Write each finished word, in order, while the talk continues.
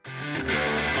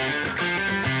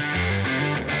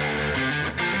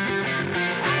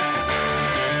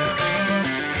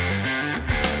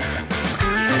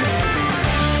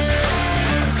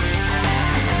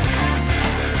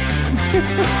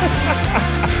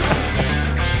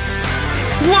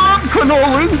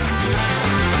cannoli?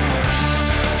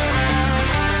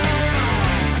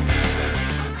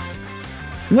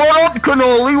 What up,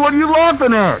 cannoli? What are you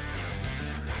laughing at?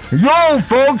 Yo,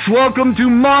 folks, welcome to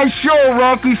my show,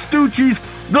 Rocky Stucci's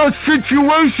The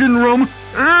Situation Room.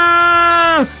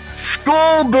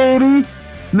 Skull, baby.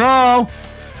 Now,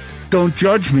 don't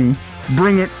judge me.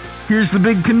 Bring it. Here's the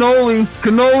big cannoli.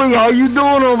 Cannoli, how you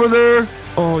doing over there?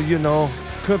 Oh, you know,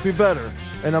 could be better.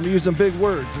 And I'm using big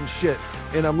words and shit.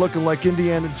 And I'm looking like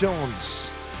Indiana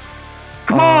Jones.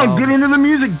 Come on, get into the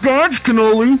music. Dance,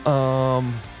 cannoli.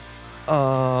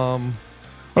 I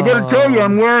gotta tell you,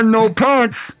 I'm wearing no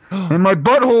pants. And my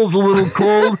butthole's a little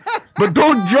cold. But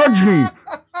don't judge me.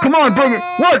 Come on, bring it.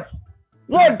 What?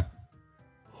 What?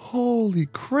 Holy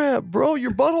crap, bro.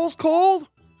 Your butthole's cold?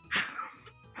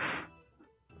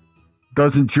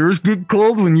 Doesn't yours get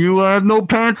cold when you have no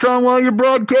pants on while you're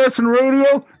broadcasting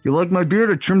radio? You like my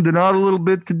beard? I trimmed it out a little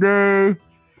bit today.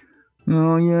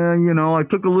 Oh, yeah, you know, I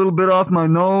took a little bit off my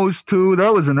nose, too.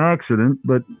 That was an accident,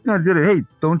 but I did it. Hey,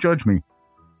 don't judge me.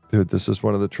 Dude, this is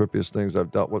one of the trippiest things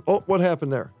I've dealt with. Oh, what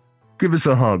happened there? Give us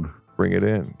a hug. Bring it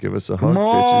in. Give us a Come hug,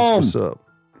 on. bitches. What's up?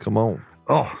 Come on.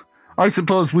 Oh, I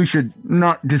suppose we should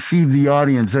not deceive the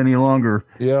audience any longer.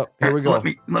 Yeah, here we go.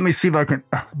 Let me see if I can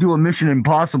do a Mission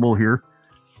Impossible here.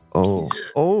 Oh,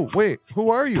 wait. Who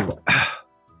are you?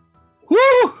 Woo!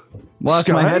 Lost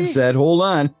my Scotty? headset. Hold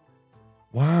on.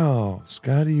 Wow,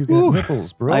 Scotty, you got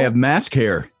nipples, bro. I have mask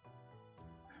hair.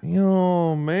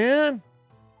 Yo, man.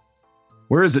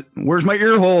 Where is it? Where's my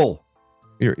ear hole?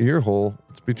 Your ear hole.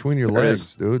 It's between your There it legs,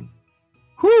 is. dude.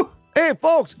 Whew. Hey,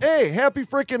 folks. Hey, happy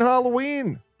freaking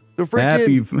Halloween. The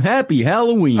freaking... Happy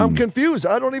Halloween. I'm confused.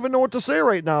 I don't even know what to say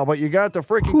right now, but you got the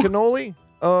freaking cannoli,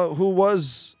 who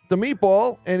was the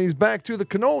meatball, and he's back to the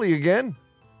cannoli again.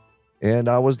 And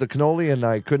I was the cannoli, and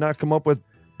I could not come up with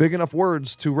big enough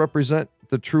words to represent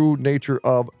the true nature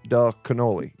of the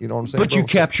cannoli. You know what I'm saying? But you bro?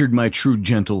 captured my true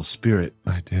gentle spirit.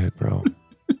 I did, bro.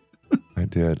 I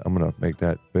did. I'm going to make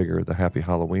that bigger, the Happy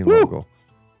Halloween logo.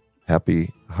 Happy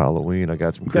Halloween. I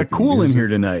got some We got creepy cool music. in here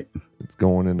tonight. It's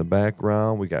going in the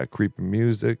background. We got creepy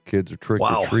music. Kids are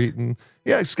trick-or-treating.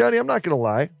 Yeah, Scotty, I'm not going to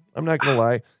lie.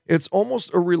 It's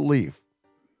almost a relief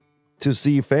to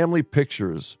see family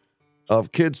pictures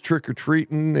of kids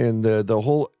trick-or-treating and the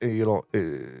whole,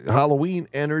 Halloween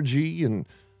energy. And,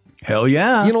 Hell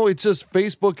yeah. it's just,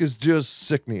 Facebook is just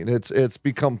sickening. It's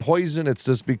become poison. It's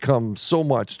just become so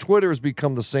much. Twitter has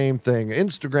become the same thing.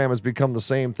 Instagram has become the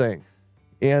same thing.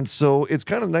 And so it's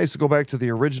kind of nice to go back to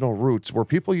the original roots where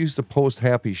people used to post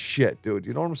happy shit, dude.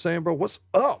 You know what I'm saying, bro? What's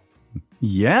up?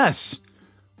 Yes.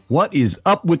 What is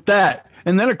up with that?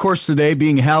 And then, of course, today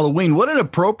being Halloween, what an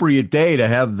appropriate day to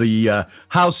have the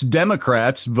House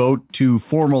Democrats vote to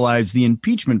formalize the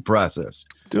impeachment process.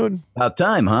 Dude. About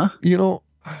time, huh?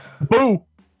 Boo!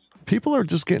 People are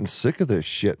just getting sick of this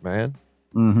shit, man.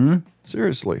 Mm-hmm.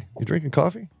 Seriously. You drinking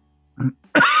coffee?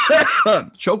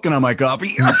 Choking on my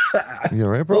coffee. You all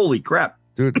right, bro? Holy crap.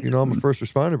 Dude, I'm a first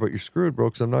responder, but you're screwed, bro,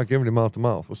 because I'm not giving you mouth to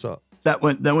mouth. What's up? That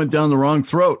went down the wrong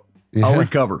throat. Yeah. I'll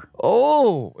recover.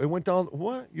 Oh, it went down.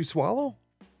 What? You swallow?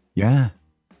 Yeah.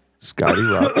 Scotty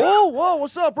Rock. Whoa,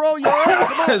 what's up, bro? You all right?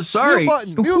 Come on. Sorry.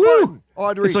 Mute Woo. button.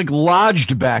 Audrey. It's like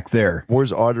lodged back there.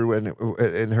 Where's Audrey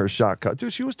in her shot cut?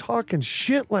 Dude, she was talking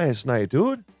shit last night,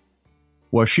 dude.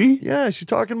 Was she? Yeah, she's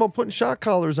talking about putting shot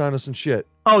collars on us and shit.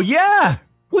 Oh, yeah.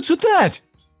 What's with that?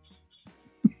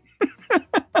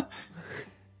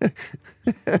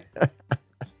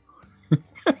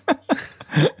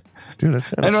 Dude, that's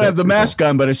kind of I don't have the mask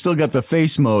on, but I still got the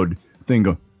face mode thing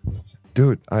going.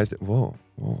 Dude, whoa,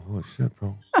 holy shit,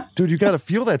 bro. Dude, you got to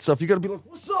feel that stuff. You got to be like,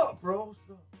 what's up, bro?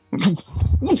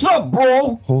 What's up,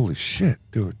 bro? Holy shit,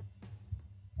 dude.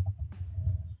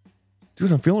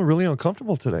 Dude, I'm feeling really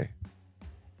uncomfortable today.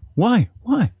 Why?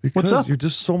 Because What's up? you're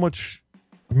just so much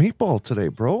meatball today,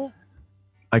 bro.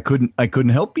 I couldn't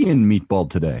help being meatball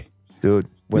today. Dude,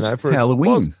 when It's I first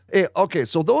Halloween. Folks, hey, okay,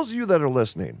 so those of you that are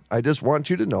listening, I just want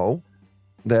you to know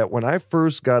that when I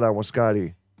first got on with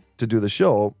Scotty to do the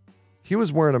show, he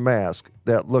was wearing a mask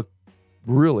that looked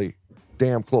really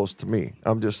damn close to me.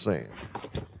 I'm just saying.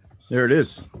 There it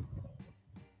is.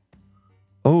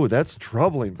 Oh, that's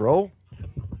troubling, bro.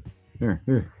 Here.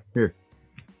 Let's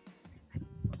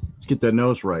get that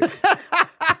nose right.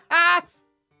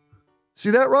 See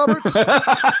that, Roberts?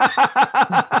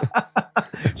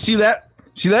 See that?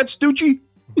 See that, Stucci?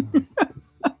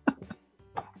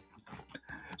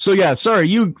 So, yeah, sorry,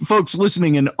 you folks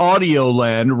listening in audio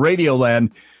land, radio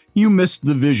land, you missed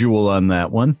the visual on that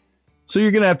one. So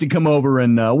you're going to have to come over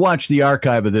and watch the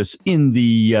archive of this in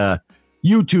the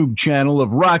YouTube channel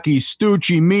of Rocky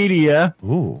Stucci Media.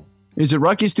 Ooh. Is it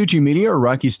Rocky Stucci Media or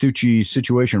Rocky Stucci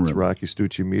Situation Room? It's Rocky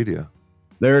Stucci Media.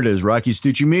 There it is, Rocky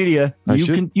Stucci Media.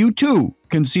 You too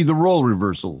can see the role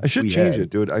reversal. I should change it,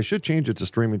 dude. I should change it to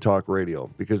Streaming Talk Radio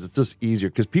because it's just easier.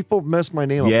 Because people mess my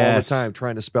name up all the time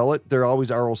trying to spell it. They're always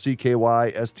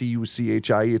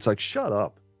ROCKYSTUCHIE. It's like, shut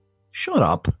up. Shut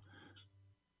up.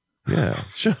 Yeah,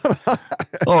 shut up.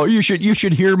 Oh, you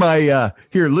should hear my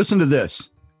here. Listen to this.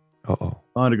 Uh-oh.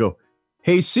 I want to go.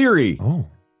 Hey Siri. Oh.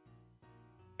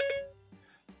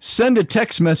 Send a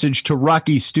text message to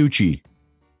Rocky Stucci.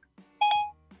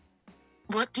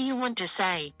 What do you want to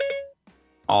say?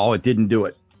 Oh, it didn't do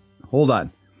it. Hold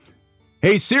on.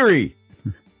 Hey Siri.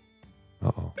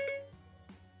 Uh-oh.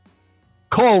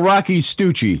 Call Rocky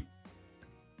Stucci.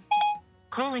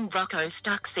 Calling Rocco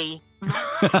Stucci.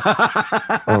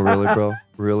 Oh, really, bro?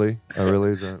 Really? Oh,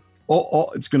 really? Is that?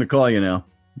 Oh, it's going to call you now.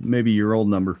 Maybe your old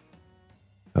number.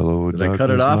 Hello, did I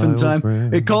cut it off in time?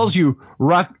 Friend. It calls you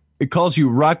Rocco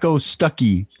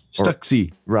Stucci.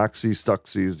 Stucci. Roxy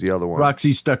Stucci is the other one.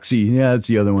 Roxy Stucci. Yeah, that's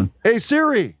the other one. Hey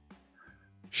Siri,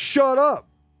 shut up.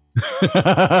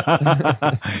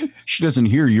 She doesn't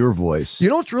hear your voice. You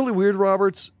know what's really weird,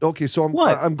 Roberts? Okay, so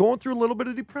I'm going through a little bit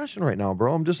of depression right now,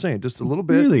 bro. I'm just saying, just a little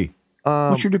bit. Really?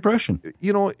 What's your depression?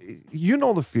 You know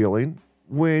the feeling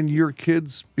when your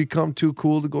kids become too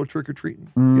cool to go trick-or-treating,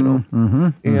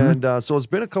 And so it's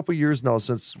been a couple years now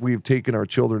since we've taken our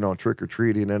children out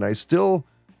trick-or-treating, and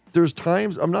there's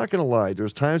times, I'm not going to lie,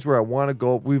 there's times where I want to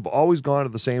go. We've always gone to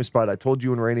the same spot. I told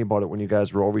you and Rainey about it when you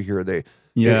guys were over here.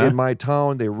 In my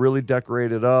town, they really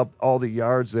decorated up all the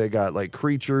yards. They got like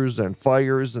creatures and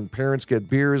fires, and parents get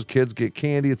beers, kids get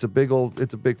candy. It's a big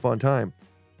fun time.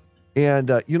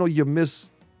 And, you miss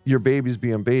your babies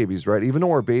being babies, right? Even though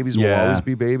our babies will always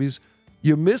be babies,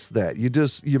 you miss that.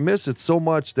 You miss it so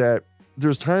much that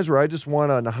there's times where I just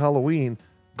want on Halloween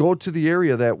go to the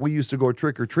area that we used to go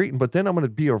trick-or-treating, but then I'm going to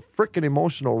be a freaking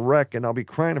emotional wreck, and I'll be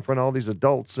crying in front of all these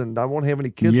adults, and I won't have any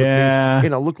kids with me,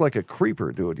 and I'll look like a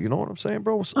creeper, dude. You know what I'm saying,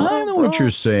 bro? I know what you're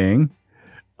saying.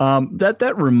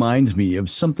 That reminds me of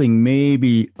something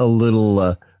maybe a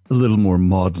little more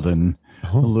maudlin,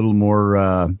 a little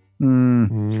more...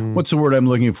 what's the word I'm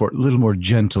looking for? A little more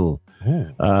gentle.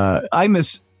 I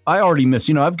already miss,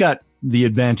 I've got the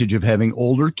advantage of having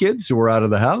older kids who are out of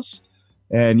the house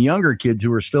and younger kids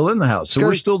who are still in the house. So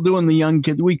we're still doing the young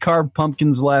kids. We carved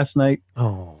pumpkins last night.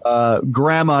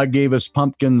 Grandma gave us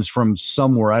pumpkins from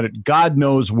somewhere. God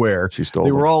knows where. She stole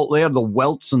them. They had the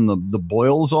welts and the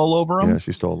boils all over them. Yeah,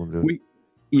 she stole them, dude.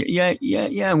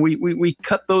 Yeah. We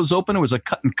cut those open. It was a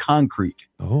cut in concrete.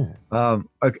 I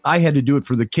had to do it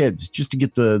for the kids just to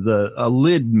get the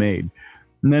lid made.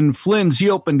 And then Flynn's, he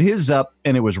opened his up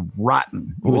and it was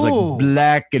rotten. It was like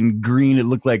black and green. It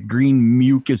looked like green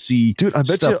mucusy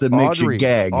stuff that makes you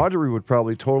gag. Audrey would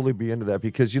probably totally be into that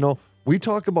because, we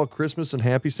talk about Christmas and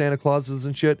happy Santa Clauses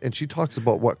and shit, and she talks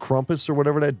about what, Krampus or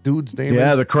whatever that dude's name is?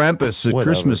 Yeah, the Krampus at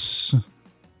Christmas.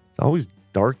 It's always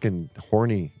dark and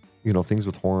horny. Things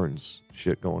with horns,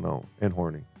 shit going on, and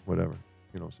horny, whatever.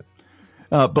 You know what I'm saying?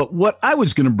 But what I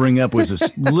was going to bring up was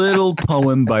this little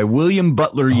poem by William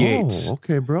Butler Yeats. Oh,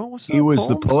 okay, bro. What's up, he was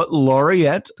the poet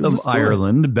laureate of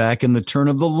Ireland back in the turn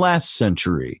of the last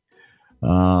century.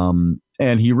 And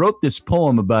he wrote this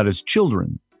poem about his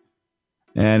children.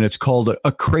 And it's called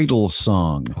A Cradle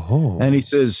Song. And he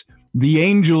says, "The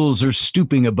angels are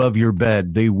stooping above your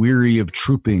bed. They weary of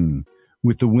trooping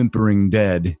with the whimpering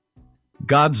dead.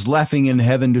 God's laughing in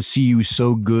heaven to see you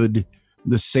so good.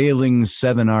 The sailing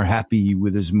seven are happy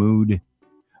with his mood.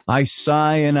 I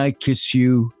sigh and I kiss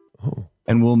you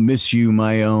and will miss you,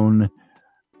 my own.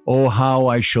 Oh, how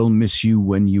I shall miss you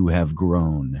when you have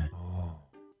grown."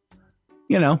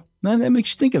 That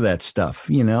makes you think of that stuff.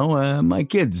 My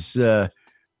kids, I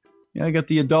got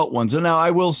the adult ones. And now I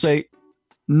will say,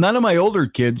 none of my older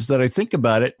kids that I think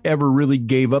about it ever really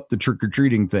gave up the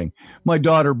trick-or-treating thing. My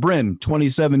daughter, Bryn,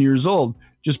 27 years old,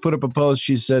 just put up a post.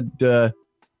 She said,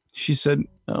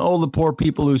 "Oh, the poor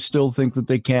people who still think that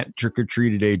they can't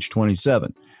trick-or-treat at age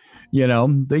 27.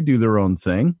 They do their own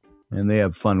thing and they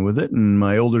have fun with it. And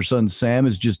my older son, Sam,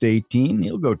 is just 18.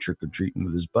 He'll go trick-or-treating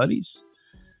with his buddies.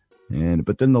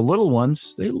 But then the little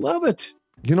ones, they love it.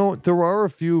 There are a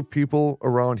few people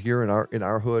around here in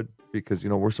our hood because,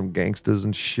 we're some gangsters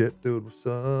and shit, dude. What's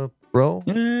up, bro?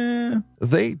 Yeah.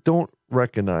 They don't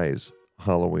recognize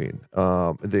Halloween.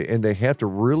 They have to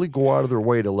really go out of their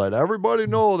way to let everybody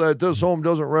know that this home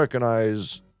doesn't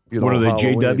recognize, what are they,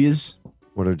 Halloween. JWs?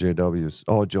 What are JWs?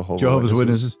 Oh, Jehovah's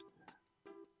Witnesses.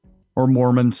 Or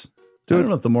Mormons. Dude, I don't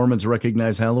know if the Mormons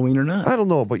recognize Halloween or not. I don't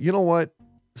know, but you know what?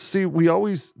 See,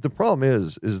 the problem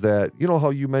is that, you know how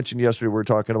you mentioned yesterday we were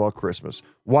talking about Christmas.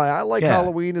 Why I like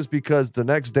Halloween is because the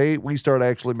next day we start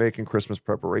actually making Christmas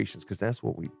preparations because that's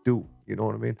what we do. You know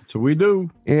what I mean? So we do.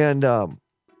 And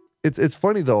it's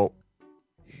funny, though.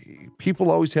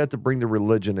 People always have to bring the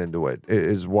religion into it,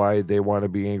 is why they want to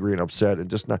be angry and upset and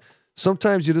just not.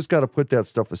 Sometimes you just got to put that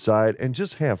stuff aside and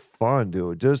just have fun,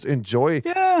 dude. Just enjoy.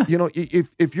 Yeah. You know,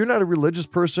 if you're not a religious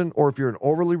person or if you're an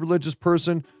overly religious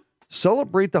person,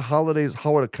 celebrate the holidays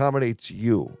how it accommodates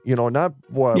you. You know, not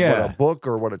what a book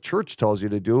or what a church tells you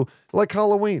to do. Like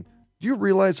Halloween. Do you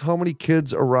realize how many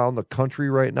kids around the country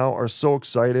right now are so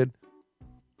excited?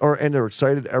 And they're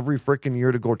excited every freaking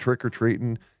year to go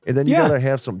trick-or-treating. And then you got to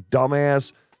have some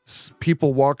dumbass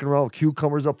people walking around with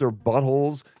cucumbers up their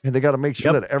buttholes. And they got to make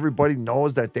sure that everybody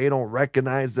knows that they don't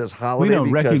recognize this holiday. We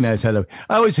don't recognize how to.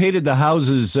 I always hated the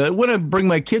houses. When I bring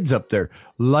my kids up there,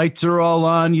 lights are all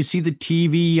on. You see the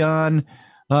TV on.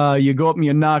 You go up and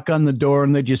you knock on the door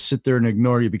and they just sit there and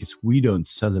ignore you because we don't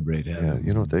celebrate it. Yeah,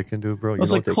 you know what they can do, bro? I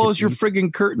was like, close your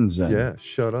friggin' curtains then. Yeah,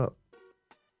 shut up.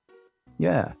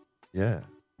 Yeah. Yeah.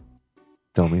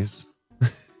 Dummies.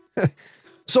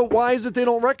 So why is it they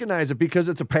don't recognize it? Because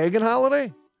it's a pagan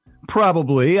holiday?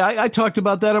 Probably. I talked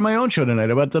about that on my own show tonight,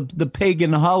 about the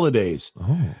pagan holidays.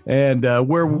 And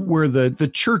where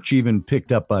the church even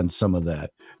picked up on some of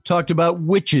that. Talked about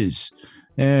witches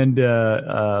and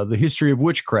the history of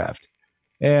witchcraft.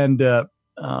 And,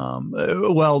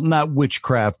 well, not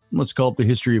witchcraft. Let's call it the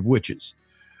history of witches.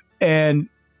 And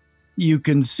you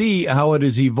can see how it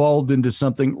has evolved into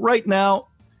something right now.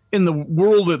 In the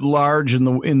world at large, in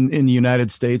the United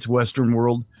States, Western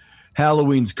world,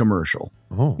 Halloween's commercial.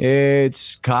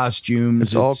 It's costumes.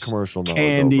 It's all commercial now.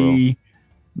 Candy.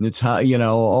 It's how, you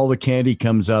know, all the candy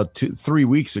comes out 3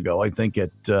 weeks ago, I think,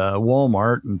 at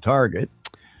Walmart and Target.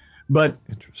 But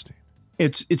interesting.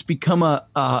 It's become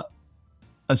a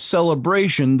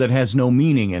celebration that has no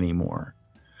meaning anymore.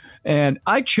 And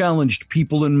I challenged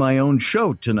people in my own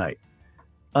show tonight.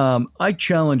 I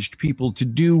challenged people to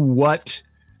do what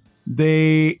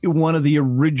one of the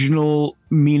original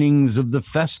meanings of the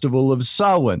festival of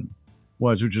Samhain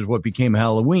was, which is what became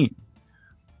Halloween.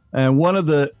 And one of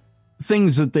the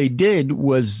things that they did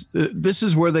was, this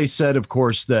is where they said, of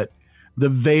course, that the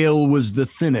veil was the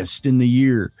thinnest in the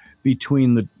year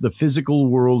between the physical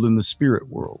world and the spirit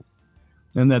world,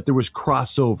 and that there was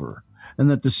crossover, and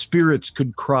that the spirits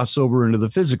could cross over into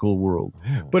the physical world.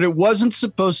 But it wasn't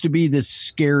supposed to be this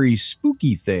scary,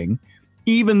 spooky thing,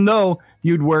 even though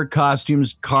you'd wear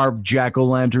costumes, carved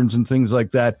jack-o'-lanterns and things like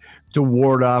that to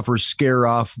ward off or scare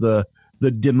off the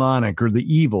demonic or the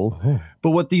evil.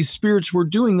 But what these spirits were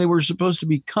doing, they were supposed to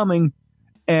be coming,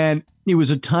 and it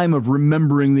was a time of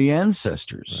remembering the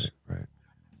ancestors. Right.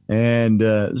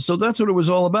 And so that's what it was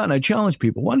all about. And I challenge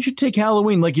people, why don't you take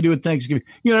Halloween like you do at Thanksgiving?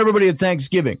 You know, everybody at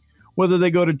Thanksgiving, whether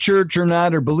they go to church or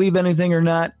not, or believe anything or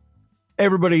not,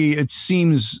 everybody, it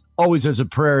seems, always has a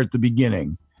prayer at the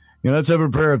beginning. You know, let's have a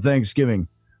prayer of Thanksgiving.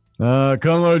 Come,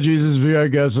 Lord Jesus, be our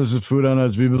guest. This is food on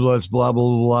us. Be blessed. Blah, blah,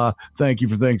 blah, blah. Thank you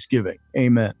for Thanksgiving.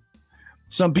 Amen.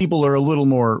 Some people are a little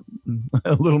more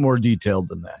detailed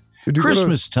than that.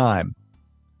 Christmas time.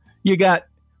 You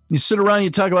sit around,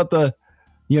 you talk about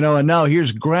and now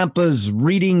here's Grandpa's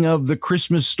reading of the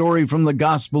Christmas story from the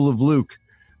Gospel of Luke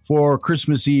for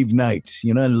Christmas Eve night.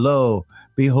 And lo,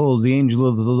 behold, the angel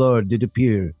of the Lord did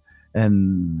appear,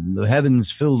 and the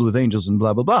heavens filled with angels and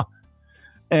blah, blah, blah.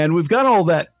 And we've got all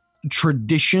that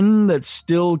tradition that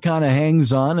still kind of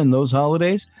hangs on in those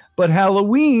holidays. But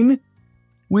Halloween,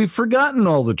 we've forgotten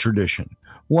all the tradition.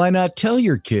 Why not tell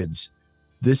your kids,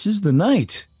 this is the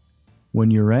night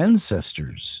when your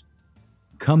ancestors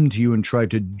come to you and try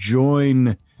to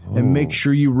join and make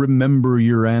sure you remember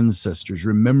your ancestors,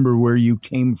 remember where you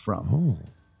came from,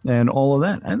 and all of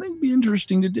that. I think it'd be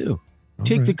interesting to do.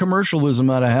 Take the commercialism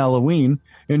out of Halloween,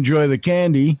 enjoy the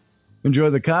candy, enjoy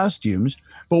the costumes.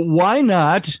 But why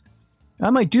not? I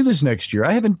might do this next year.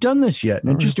 I haven't done this yet.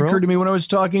 And it just occurred to me when I was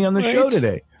talking on the show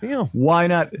today. Yeah. Why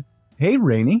not? Hey,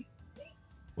 Rainey.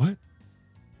 What?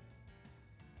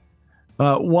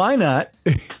 Why not?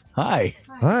 Hi.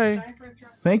 Hi.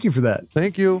 Thank you for that.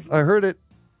 Thank you. I heard it.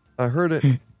 I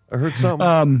heard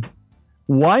something.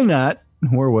 Why not?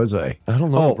 Where was I? I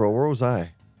don't know, bro. Where was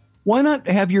I? Why not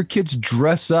have your kids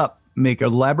dress up, make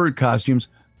elaborate costumes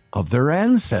of their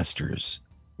ancestors?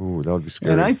 Ooh, that would be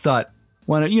scary. And I thought,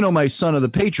 why not? My Son of the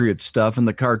Patriot stuff and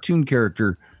the cartoon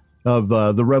character of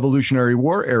the Revolutionary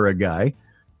War era guy.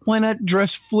 Why not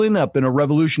dress Flynn up in a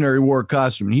Revolutionary War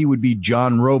costume? He would be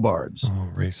John Robards. Oh,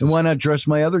 racist. And why not dress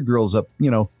my other girls up, I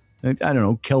don't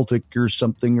know, Celtic or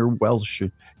something, or Welsh,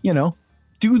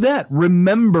 do that.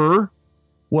 Remember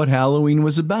what Halloween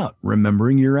was about,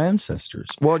 remembering your ancestors.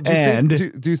 Well,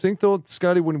 do you think though,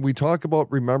 Scotty, when we talk about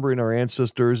remembering our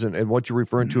ancestors and what you're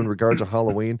referring to in regards to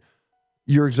Halloween,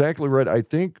 you're exactly right. I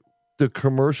think the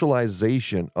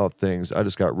commercialization of things, I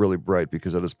just got really bright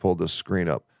because I just pulled this screen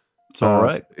up. It's all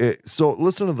right. So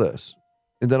listen to this,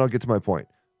 and then I'll get to my point.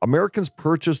 Americans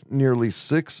purchased nearly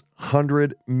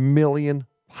 600 million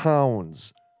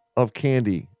pounds of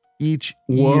candy each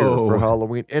year for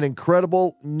Halloween. An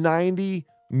incredible 90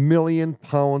 million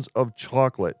pounds of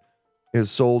chocolate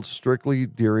is sold strictly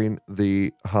during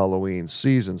the Halloween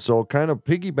season. So kind of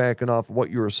piggybacking off what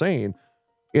you were saying,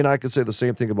 and I could say the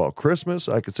same thing about Christmas.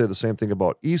 I could say the same thing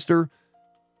about Easter.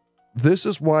 This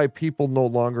is why people no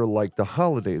longer like the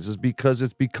holidays, is because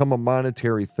it's become a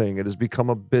monetary thing. It has become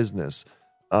a business.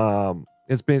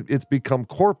 It's become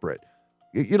corporate.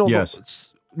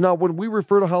 Yes. Now, when we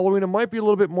refer to Halloween, it might be a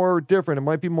little bit more different. It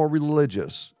might be more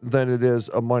religious than it is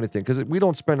a money thing, because we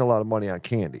don't spend a lot of money on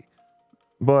candy.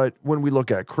 But when we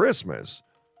look at Christmas,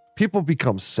 people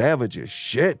become savage as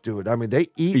shit, dude. I mean, they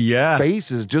eat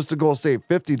faces just to go save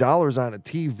 $50 on a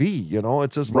TV.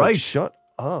 It's just like, shut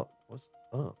up. What's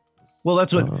up? Well,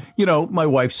 that's what my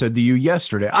wife said to you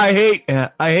yesterday. I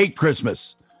hate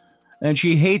Christmas, and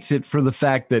she hates it for the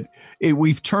fact that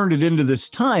we've turned it into this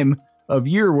time of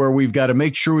year where we've got to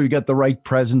make sure we've got the right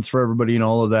presents for everybody and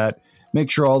all of that. Make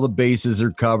sure all the bases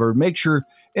are covered. Make sure,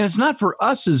 and it's not for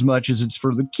us as much as it's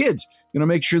for the kids.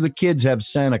 Make sure the kids have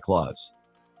Santa Claus.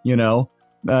 You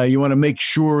want to make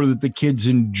sure that the kids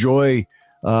enjoy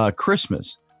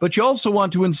Christmas, but you also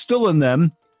want to instill in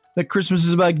them that Christmas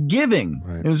is about giving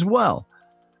as well.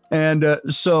 And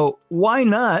so why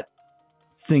not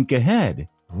think ahead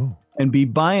and be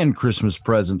buying Christmas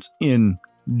presents in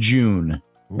June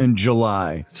and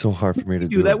July? It's so hard for me to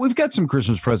do that. We've got some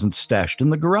Christmas presents stashed in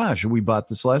the garage, and we bought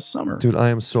this last summer. Dude, I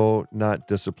am so not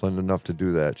disciplined enough to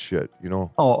do that shit,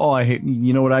 Oh, I hate,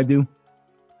 you know what I do?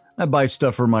 I buy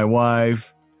stuff for my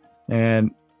wife,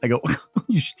 and I go,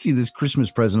 you should see this Christmas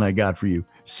present I got for you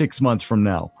 6 months from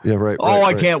now. Yeah, right.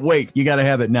 I can't wait. You got to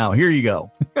have it now. Here you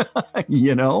go.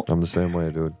 I'm the same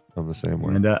way, dude. I'm the same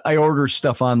way. And I order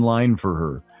stuff online for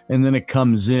her, and then it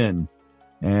comes in,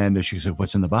 and she said,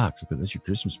 "What's in the box?" I go, "That's your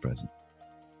Christmas present."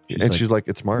 She's like,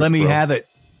 "It's Mars. Let me have it.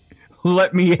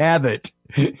 Let me have it."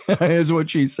 Is what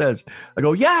she says. I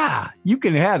go, "Yeah, you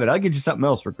can have it. I'll get you something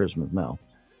else for Christmas now."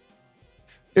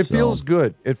 It feels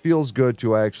good. It feels good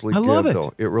to actually give, love it.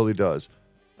 though. It really does.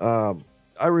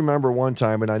 I remember one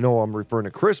time, and I know I'm referring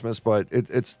to Christmas, but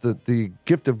it's the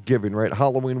gift of giving, right?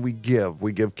 Halloween, we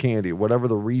give candy, whatever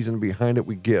the reason behind it,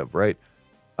 we give, right?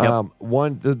 Yep.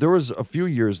 There was a few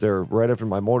years there right after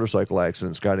my motorcycle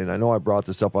accident, Scotty, and I know I brought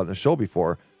this up on the show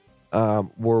before,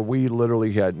 where we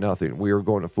literally had nothing. We were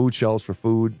going to food shelves for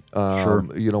food. Sure.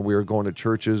 We were going to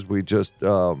churches. We just,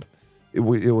 it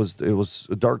was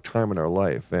a dark time in our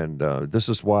life, and this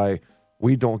is why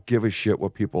we don't give a shit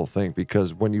what people think,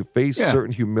 because when you face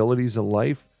certain humilities in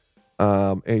life,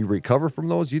 and you recover from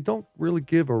those, you don't really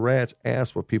give a rat's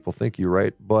ass what people think you,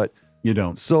 right? But you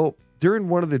don't. So during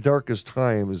one of the darkest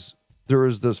times, there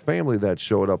was this family that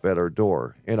showed up at our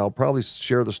door, and I'll probably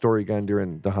share the story again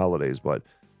during the holidays,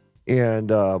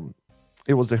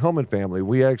 it was the Hellman family.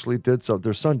 We actually did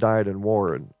their son died in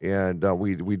war, and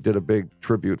we did a big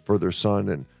tribute for their son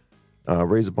and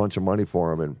raised a bunch of money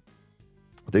for him. And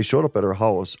they showed up at our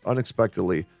house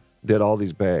unexpectedly, did all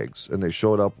these bags, and they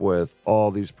showed up with all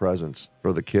these presents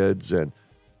for the kids. And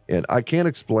I can't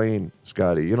explain,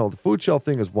 Scotty, the food shelf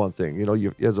thing is one thing.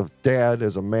 You, as a dad,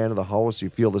 as a man of the house, you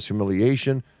feel this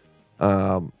humiliation,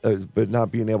 but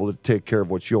not being able to take care of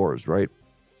what's yours, right?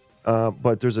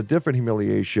 But there's a different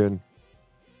humiliation,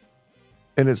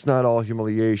 and it's not all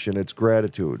humiliation. It's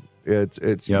gratitude.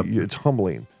 It's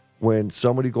humbling when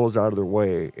somebody goes out of their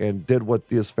way and did what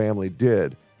this family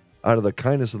did out of the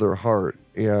kindness of their heart,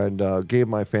 and gave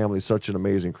my family such an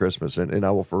amazing Christmas. And I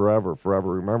will forever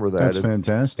remember that. That's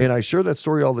fantastic. And I share that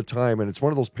story all the time, and it's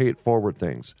one of those pay it forward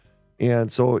things.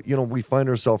 And so, we find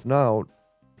ourselves now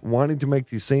wanting to make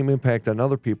the same impact on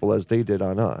other people as they did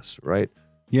on us, right?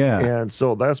 Yeah. And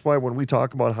so that's why when we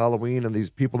talk about Halloween and these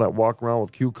people that walk around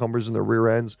with cucumbers in their rear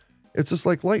ends, it's just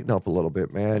like lighten up a little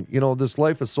bit, man. This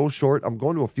life is so short. I'm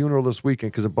going to a funeral this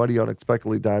weekend because a buddy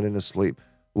unexpectedly died in his sleep.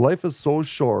 Life is so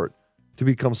short to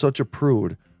become such a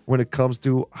prude when it comes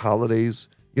to holidays.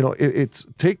 It's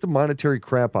take the monetary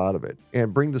crap out of it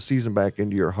and bring the season back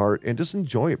into your heart and just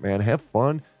enjoy it, man. Have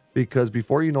fun, because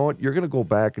before you know it, you're going to go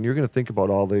back and you're going to think about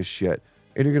all this shit.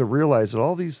 And you're going to realize that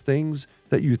all these things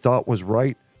that you thought was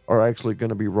right are actually going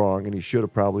to be wrong, and you should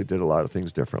have probably did a lot of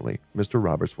things differently. Mr.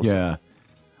 Roberts. Yeah.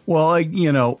 Well,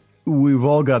 we've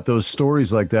all got those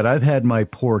stories like that. I've had my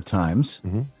poor times.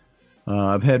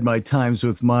 I've had my times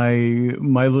with my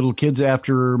little kids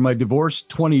after my divorce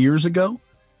 20 years ago,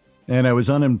 and I was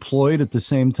unemployed at the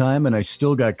same time, and I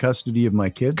still got custody of my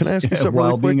kids. Can I ask you something while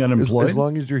really quick? being unemployed? As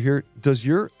long as you're here, does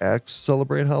your ex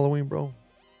celebrate Halloween, bro?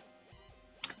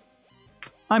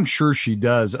 I'm sure she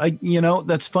does.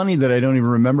 That's funny that I don't even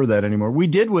remember that anymore. We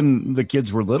did when the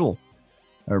kids were little.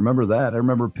 I remember that. I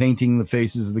remember painting the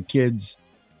faces of the kids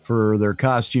for their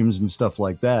costumes and stuff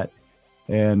like that.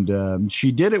 And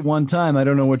she did it one time. I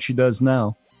don't know what she does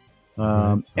now.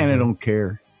 And I don't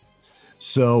care.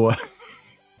 So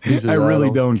I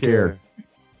really don't care.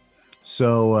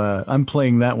 So I'm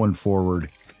playing that one forward.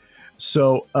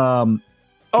 So,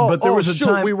 but there was a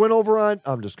time we went over on.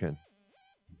 I'm just kidding.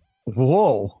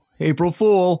 Whoa, April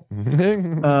Fool.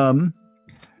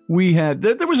 We had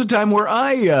there was a time where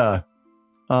I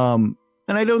and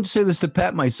I don't say this to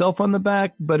pat myself on the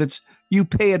back, but it's you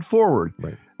pay it forward.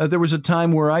 Right. There was a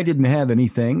time where I didn't have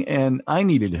anything and I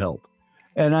needed help.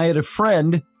 And I had a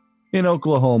friend in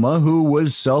Oklahoma who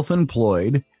was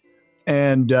self-employed,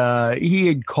 and he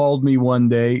had called me one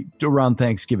day around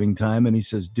Thanksgiving time, and he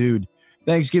says, "Dude,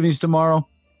 Thanksgiving's tomorrow."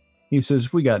 He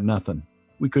says, "We got nothing.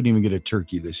 We couldn't even get a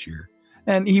turkey this year."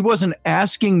 And he wasn't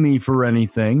asking me for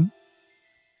anything,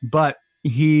 but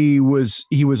he was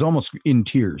almost in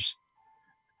tears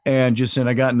and just saying,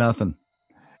 "I got nothing."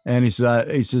 And he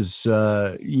says,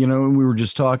 and we were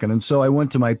just talking. And so I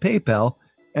went to my PayPal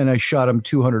and I shot him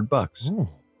 $200. Ooh.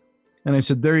 And I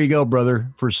said, "There you go,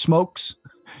 brother, for smokes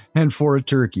and for a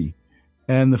turkey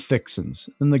and the fixins."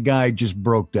 And the guy just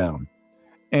broke down.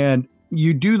 And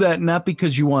you do that not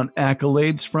because you want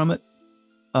accolades from it.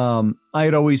 I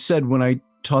had always said when I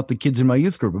taught the kids in my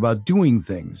youth group about doing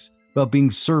things, about being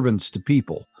servants to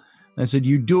people. I said,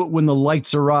 you do it when the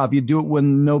lights are off. You do it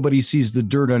when nobody sees the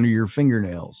dirt under your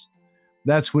fingernails.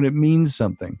 That's when it means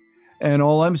something. And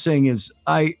all I'm saying is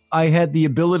I had the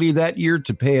ability that year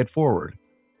to pay it forward.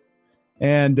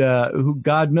 And who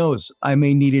God knows, I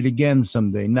may need it again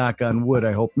someday. Knock on wood,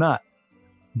 I hope not.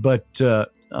 But there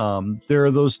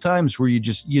are those times where you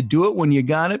do it when you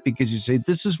got it because you say,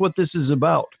 this is what this is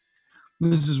about.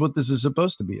 This is what this is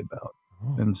supposed to be about.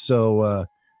 Oh. And so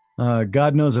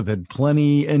God knows I've had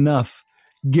plenty enough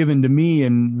given to me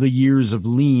in the years of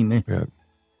lean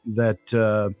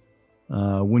that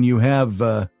when you have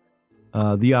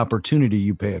the opportunity,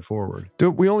 you pay it forward.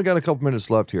 Dude, we only got a couple minutes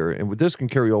left here, and this can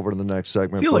carry over to the next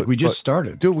segment. I feel like we just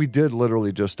started. Dude, we did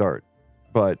literally just start.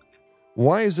 But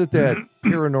why is it that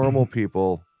paranormal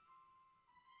people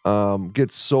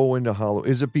get so into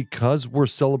Halloween? Is it because we're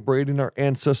celebrating our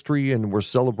ancestry and we're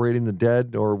celebrating the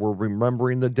dead, or we're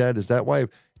remembering the dead? Is that why?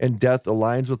 And death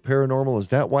aligns with paranormal. Is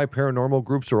that why paranormal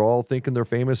groups are all thinking they're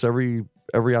famous every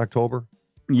October?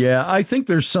 Yeah, I think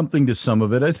there's something to some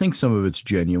of it. I think some of it's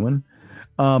genuine.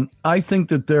 I think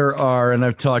that there are, and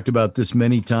I've talked about this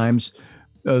many times,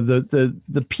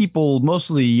 the people,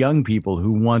 mostly young people,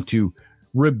 who want to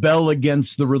rebel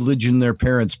against the religion their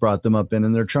parents brought them up in,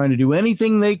 and they're trying to do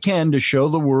anything they can to show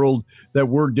the world that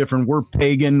we're different, we're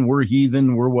pagan, we're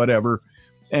heathen, we're whatever,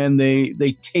 and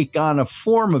they take on a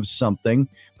form of something,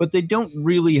 but they don't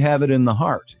really have it in the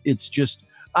heart. It's just,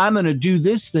 I'm going to do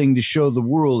this thing to show the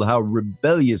world how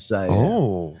rebellious I am.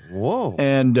 Oh, whoa!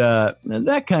 And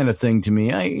that kind of thing to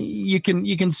me, you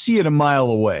can see it a mile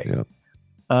away. Yeah.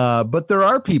 But there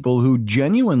are people who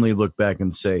genuinely look back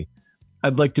and say,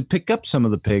 I'd like to pick up some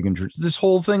of the pagan traditions. This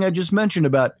whole thing I just mentioned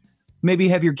about maybe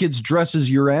have your kids dress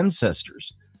as your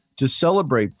ancestors to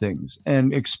celebrate things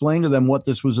and explain to them what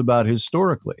this was about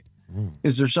historically. Mm.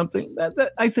 Is there something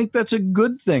that I think that's a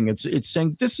good thing? It's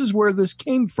saying this is where this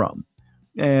came from,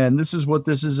 and this is what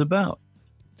this is about.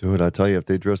 Dude, I tell you, if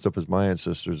they dressed up as my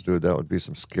ancestors, dude, that would be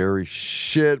some scary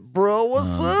shit, bro.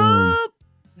 What's up?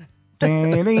 Oh,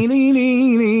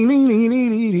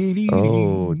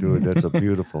 dude, that's a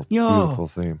beautiful, beautiful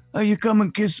theme. Oh, you come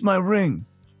and kiss my ring.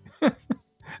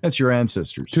 That's your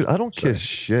ancestors. Dude, I don't kiss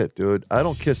shit, dude. I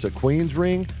don't kiss a queen's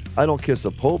ring. I don't kiss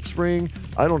a pope's ring.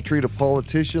 I don't treat a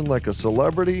politician like a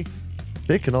celebrity.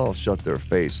 They can all shut their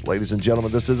face. Ladies and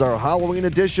gentlemen, this is our Halloween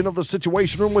edition of the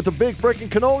Situation Room with the big freaking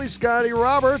cannoli, Scotty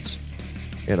Roberts.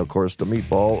 And, of course, the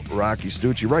meatball, Rocci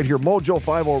Stucci, right here, Mojo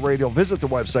 50 Radio. Visit the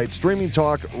website,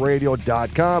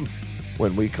 streamingtalkradio.com.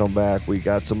 When we come back, we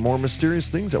got some more mysterious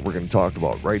things that we're going to talk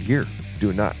about right here.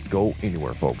 Do not go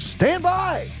anywhere, folks. Stand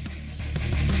by!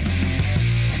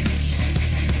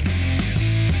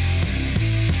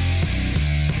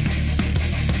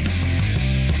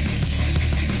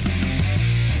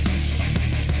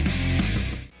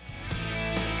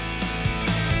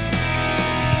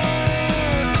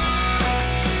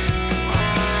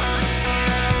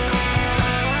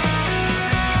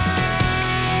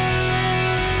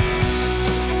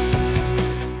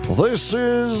 This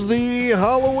is the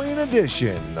Halloween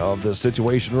edition of the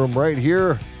Situation Room right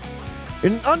here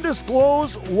in an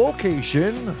undisclosed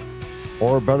location,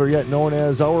 or better yet known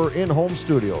as our in-home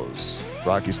studios.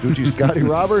 Rocky Stucci, Scotty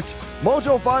Roberts,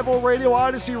 Mojo 50 Radio,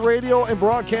 Odyssey Radio, and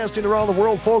broadcasting around the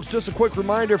world. Folks, just a quick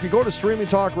reminder, if you go to Streaming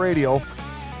Talk Radio,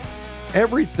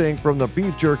 everything from the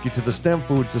beef jerky to the stem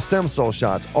food to stem cell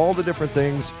shots, all the different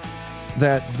things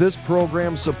that this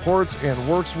program supports and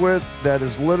works with, that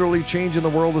is literally changing the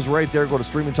world, is right there. Go to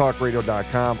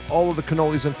streamingtalkradio.com. All of the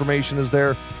cannolis information is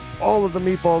there. All of the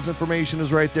meatballs information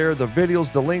is right there. The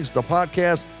videos, the links, the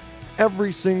podcast,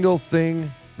 every single thing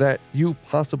that you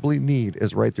possibly need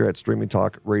is right there at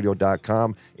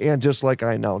streamingtalkradio.com. And just like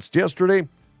I announced yesterday,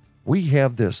 we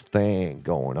have this thing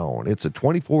going on. It's a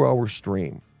 24-hour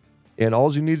stream. And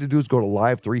all you need to do is go to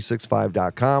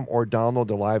live365.com or download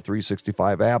the Live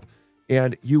 365 app.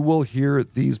 And you will hear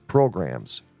these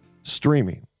programs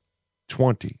streaming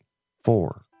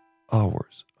 24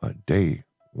 hours a day.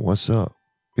 What's up,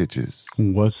 bitches?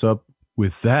 What's up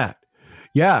with that?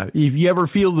 Yeah, if you ever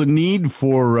feel the need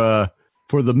for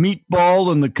the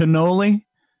meatball and the cannoli,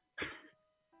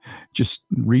 just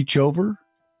reach over,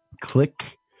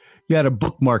 click. You got to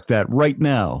bookmark that right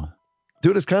now.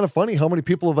 Dude, it's kind of funny how many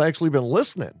people have actually been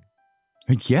listening.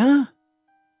 Yeah.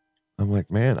 I'm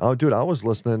like, man, oh, dude, I was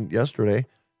listening yesterday.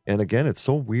 And again, it's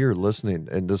so weird listening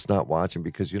and just not watching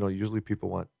because, usually people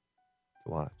want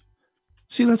to watch.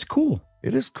 See, that's cool.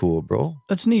 It is cool, bro.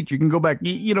 That's neat. You can go back.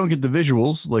 You don't get the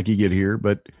visuals like you get here,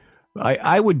 but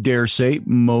I would dare say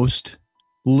most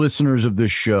listeners of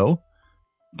this show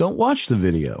don't watch the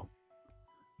video.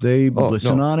 They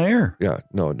listen on air. Yeah,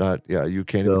 no, not, yeah, you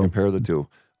can't even compare the two.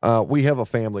 We have a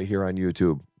family here on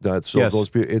YouTube. Those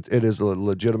people, it is a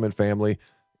legitimate family.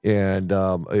 And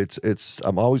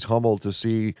I'm always humbled to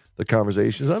see the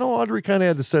conversations. I know Audrey kind of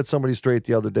had to set somebody straight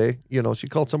the other day. She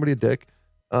called somebody a dick.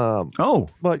 But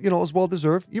it was well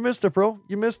deserved. You missed it, bro.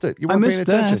 You missed it. You weren't paying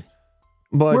attention. That.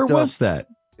 But where was that?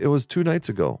 It was 2 nights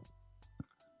ago.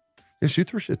 Yeah, she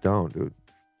threw shit down, dude.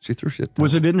 She threw shit down.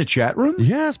 Was it in the chat room?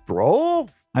 Yes, bro.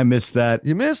 I missed that.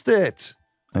 You missed it.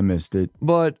 I missed it.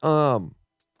 But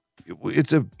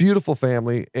it's a beautiful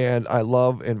family, and I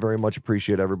love and very much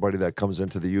appreciate everybody that comes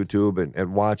into the YouTube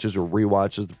and watches or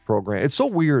rewatches the program. It's so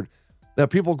weird that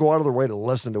people go out of their way to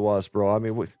listen to us, bro. I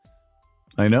mean,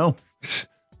 I know.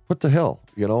 What the hell,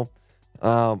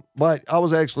 But I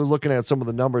was actually looking at some of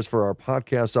the numbers for our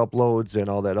podcast uploads and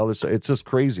all that other stuff. It's just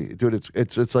crazy, dude.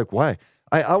 It's like, why?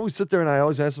 I always sit there and I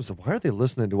always ask myself, why are they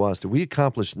listening to us? Do we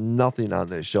accomplish nothing on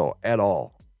this show at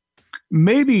all?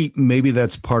 Maybe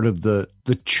that's part of the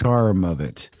charm of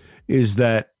it, is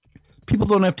that people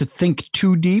don't have to think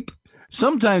too deep.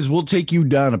 Sometimes we'll take you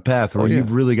down a path where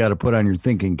you've really got to put on your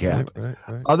thinking cap. Right.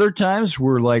 Other times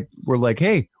we're like,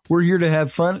 hey, we're here to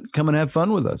have fun. Come and have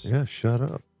fun with us. Yeah, shut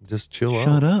up. Just chill out.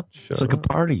 Shut up. It's like a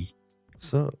party.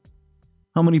 What's up?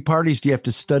 How many parties do you have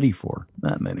to study for?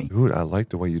 Not many. Dude, I like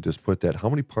the way you just put that. How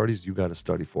many parties do you got to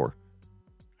study for?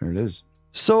 There it is.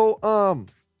 So,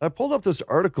 I pulled up this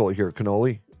article here,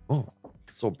 Cannoli. Oh,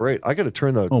 so bright. I got to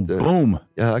turn boom.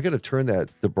 Yeah, I got to turn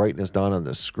the brightness down on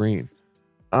the screen.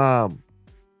 But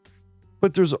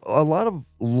there's a lot of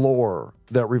lore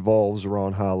that revolves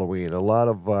around Halloween. A lot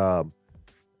of,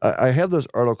 I have this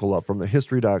article up from the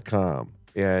history.com,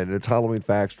 and it's Halloween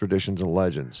facts, traditions, and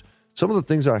legends. Some of the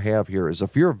things I have here is a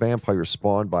fear of vampires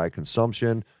spawned by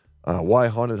consumption, why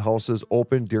haunted houses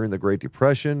opened during the Great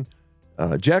Depression,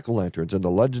 jack-o'-lanterns and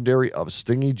the legendary of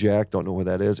Stingy Jack. Don't know what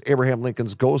that is. Abraham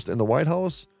Lincoln's ghost in the White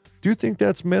House. Do you think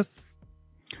that's myth?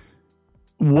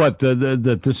 What,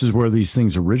 that this is where these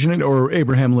things originate, or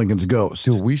Abraham Lincoln's ghost?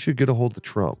 Dude, we should get a hold of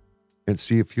Trump and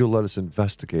see if he'll let us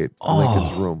investigate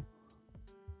Lincoln's room.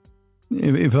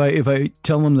 If I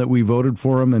tell him that we voted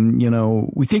for him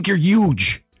and, we think you're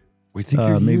huge. We think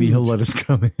you're maybe huge. He'll let us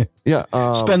come in. Yeah.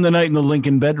 Spend the night in the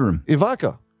Lincoln bedroom.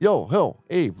 Ivanka.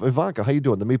 Hey, Ivanka, how you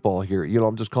doing? The meatball here.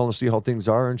 I'm just calling to see how things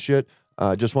are and shit.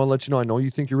 Just want to let you know, I know you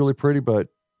think you're really pretty, but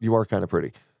you are kind of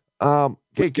pretty.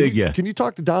 Hey, can you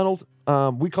talk to Donald?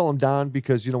 We call him Don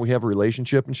because, we have a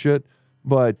relationship and shit.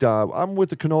 But I'm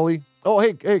with the Cannoli. Oh,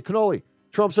 hey, Cannoli.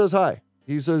 Trump says hi.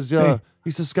 He says,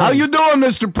 Scott. How you doing,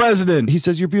 Mr. President? He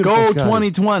says, you're beautiful, Go Scotty.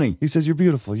 2020. He says, you're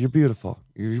beautiful. You're beautiful.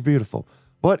 You're beautiful.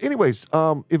 But anyways,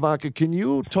 Ivanka, can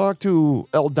you talk to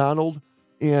El Donald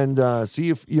and see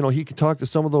if, he can talk to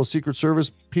some of those Secret Service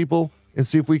people and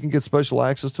see if we can get special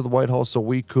access to the White House so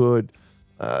we could,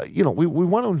 we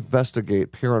want to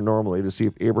investigate paranormally to see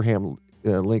if Abraham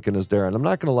Lincoln is there. And I'm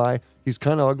not going to lie, he's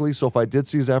kind of ugly. So if I did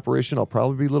see his apparition, I'll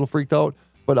probably be a little freaked out,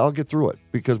 but I'll get through it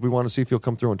because we want to see if he'll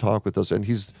come through and talk with us. And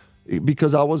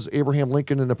because I was Abraham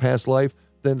Lincoln in a past life,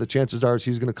 then the chances are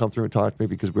he's going to come through and talk to me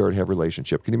because we already have a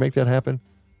relationship. Can you make that happen?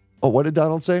 Oh, what did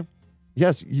Donald say?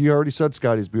 Yes, you already said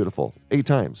Scotty's beautiful 8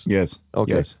 times. Yes.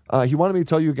 Okay. Yes. He wanted me to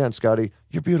tell you again, Scotty,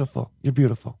 you're beautiful. You're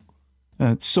beautiful.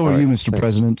 So are you, Mr.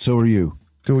 President. So are you.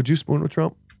 Dude, would you spoon with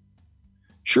Trump?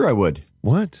 Sure, I would.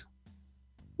 What?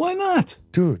 Why not?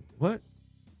 Dude, what?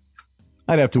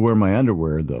 I'd have to wear my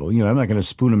underwear, though. I'm not going to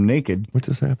spoon him naked. What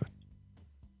just happened?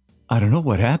 I don't know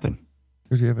what happened.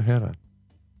 Does he have a hat on?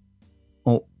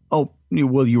 Oh,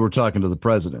 well, you were talking to the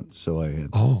president, so I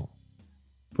had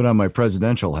put on my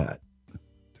presidential hat.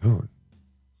 Dude.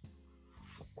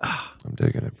 I'm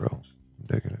digging it, bro. I'm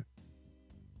digging it.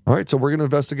 All right, so we're going to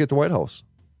investigate the White House.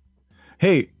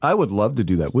 Hey, I would love to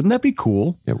do that. Wouldn't that be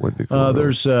cool? Yeah, it would be cool.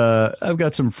 I've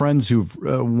got some friends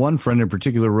one friend in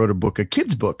particular wrote a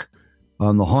kid's book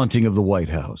on the haunting of the White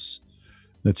House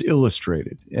that's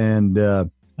illustrated. And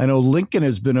I know Lincoln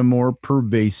has been a more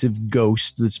pervasive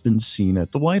ghost that's been seen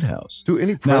at the White House. Do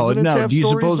any presidents have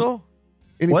stories, though?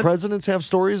 Any What? presidents have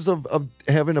stories of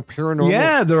having a paranormal?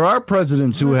 Yeah, there are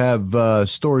presidents who have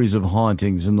stories of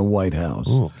hauntings in the White House.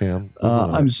 Oh, okay.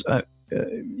 I'm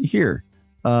here.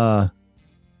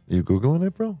 you Googling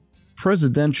it, bro?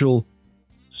 Presidential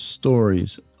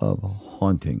stories of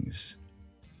hauntings.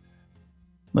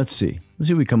 Let's see what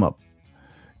we come up.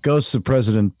 Ghosts of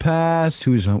President Past,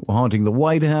 who's haunting the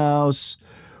White House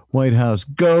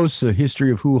ghosts, a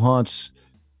history of who haunts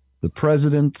the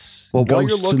presidents. Well, while you're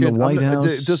ghosts looking, in the White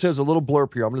House. this has a little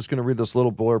blurb here. I'm just going to read this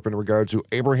little blurb in regards to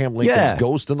Abraham Lincoln's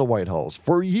ghost in the White House.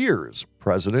 For years,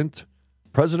 presidents,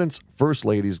 first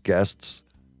ladies, guests,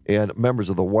 and members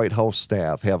of the White House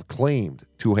staff have claimed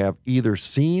to have either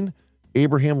seen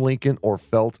Abraham Lincoln or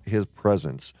felt his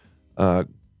presence.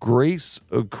 Grace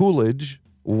Coolidge,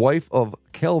 wife of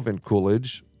Calvin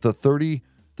Coolidge, the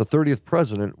 30th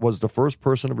president, was the first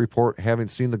person to report having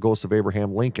seen the ghost of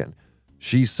Abraham Lincoln.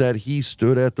 She said he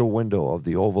stood at the window of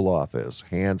the Oval Office,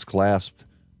 hands clasped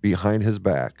behind his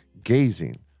back,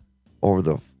 gazing over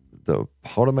the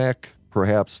Potomac,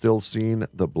 perhaps still seeing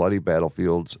the bloody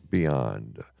battlefields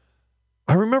beyond.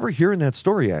 I remember hearing that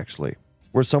story, actually,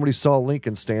 where somebody saw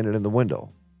Lincoln standing in the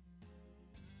window.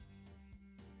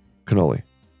 Cannoli.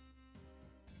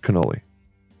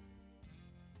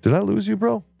 Did I lose you,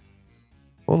 bro?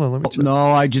 Hold on, let me check. No,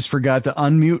 I just forgot to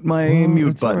unmute my mute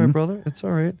it's button. All right, brother. It's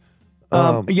all right.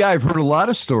 Yeah, I've heard a lot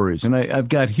of stories, and I've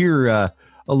got here a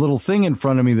little thing in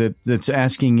front of me that's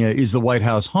asking, is the White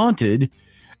House haunted?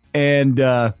 And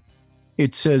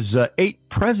it says 8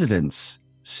 presidents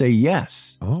say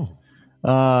yes.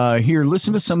 Here,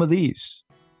 listen to some of these.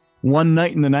 One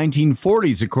night in the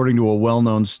 1940s, according to a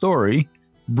well-known story,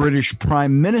 British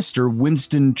Prime Minister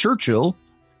Winston Churchill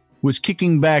was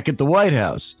kicking back at the White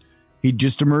House. He'd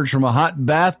just emerged from a hot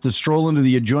bath to stroll into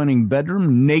the adjoining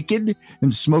bedroom naked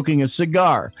and smoking a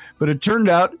cigar. But it turned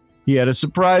out he had a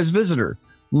surprise visitor.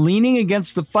 Leaning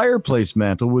against the fireplace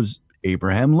mantel was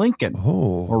Abraham Lincoln,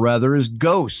 or rather his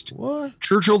ghost. What?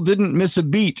 Churchill didn't miss a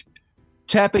beat.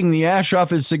 Tapping the ash off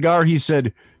his cigar, he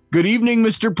said, "Good evening,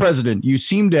 Mr. President. You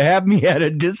seem to have me at a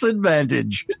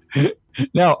disadvantage."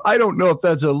 Now, I don't know if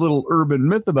that's a little urban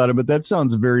myth about it, but that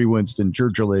sounds very Winston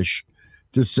Churchill-ish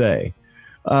to say.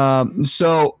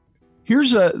 So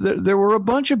here's there were a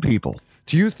bunch of people.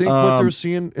 Do you think what they're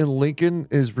seeing in Lincoln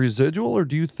is residual, or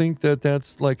do you think that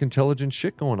that's like intelligent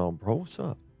shit going on, bro? What's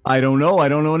up? I don't know. I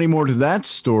don't know any more to that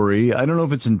story. I don't know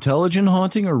if it's intelligent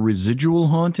haunting or residual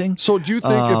haunting. So do you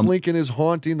think if Lincoln is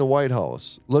haunting the White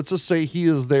House, let's just say he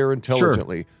is there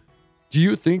intelligently, do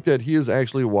you think that he is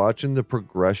actually watching the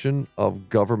progression of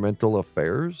governmental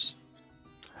affairs?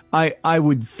 I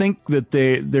would think that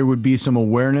there would be some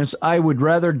awareness. I would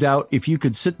rather doubt if you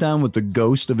could sit down with the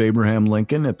ghost of Abraham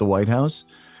Lincoln at the White House,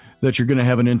 that you're going to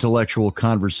have an intellectual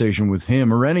conversation with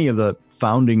him or any of the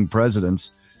founding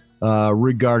presidents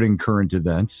regarding current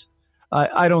events.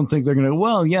 I don't think they're going to,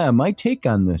 well, yeah, my take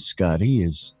on this, Scotty,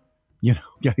 is, I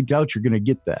doubt you're going to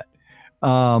get that.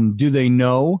 Do they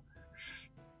know?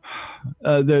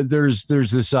 There's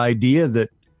this idea that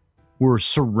we're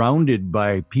surrounded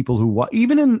by people who,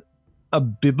 even in a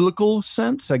biblical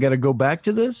sense, I got to go back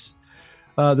to this.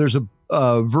 There's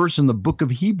a verse in the book of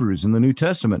Hebrews in the New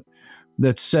Testament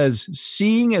that says,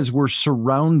 seeing as we're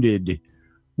surrounded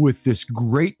with this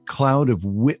great cloud of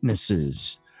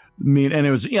witnesses. And it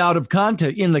was out of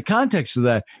context. In the context of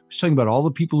that, it was talking about all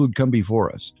the people who'd come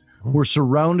before us. We're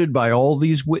surrounded by all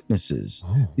these witnesses,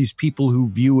 these people who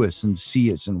view us and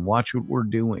see us and watch what we're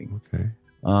doing. Okay.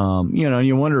 And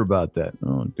you wonder about that.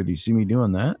 Oh, did he see me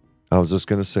doing that? I was just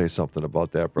going to say something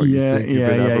about that, bro. Yeah.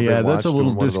 That's a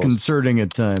little disconcerting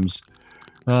at times.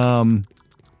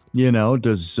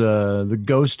 Does the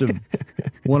ghost of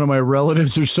one of my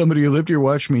relatives or somebody who lived here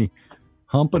watch me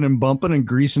humping and bumping and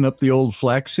greasing up the old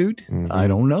flak suit? Mm-hmm. I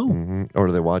don't know. Mm-hmm. Or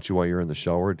do they watch you while you're in the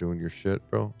shower doing your shit,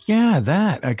 bro? Yeah,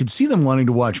 that. I could see them wanting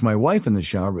to watch my wife in the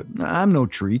shower, but I'm no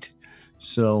treat.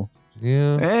 So,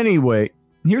 yeah. Anyway,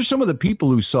 here's some of the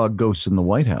people who saw ghosts in the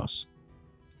White House.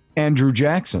 Andrew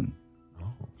Jackson.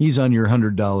 He's on your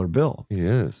 $100 bill. He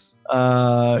is.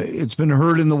 It's been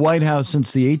heard in the White House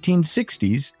since the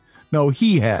 1860s. No,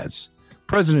 he has.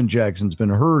 President Jackson's been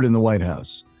heard in the White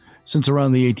House since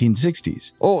around the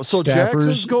 1860s. Oh, so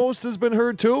Jackson's ghost has been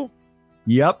heard too?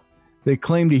 Yep. They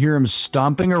claim to hear him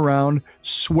stomping around,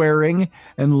 swearing,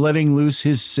 and letting loose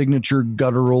his signature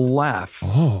guttural laugh.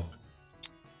 Oh.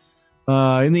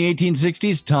 In the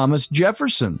 1860s, Thomas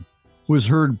Jefferson was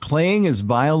heard playing his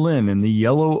violin in the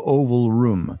Yellow Oval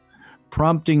Room,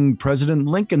 prompting President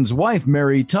Lincoln's wife,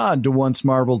 Mary Todd, to once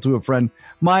marvel to a friend,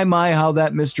 my, how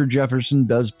that Mr. Jefferson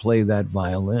does play that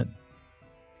violin.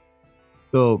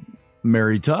 So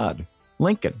Mary Todd,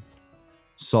 Lincoln,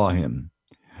 saw him.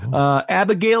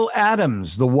 Abigail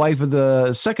Adams, the wife of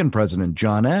the second president,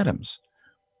 John Adams,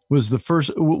 was the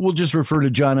first. We'll just refer to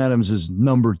John Adams as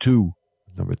number 2.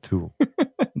 Number 2.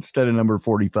 Instead of number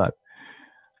 45.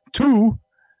 2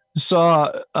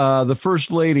 saw the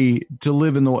first lady to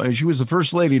live in the. She was the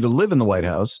first lady to live in the White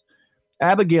House.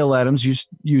 Abigail Adams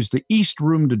used the East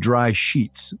Room to dry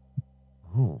sheets.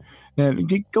 Oh.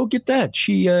 And go get that.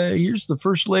 She here's the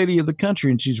first lady of the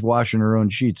country, and she's washing her own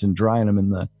sheets and drying them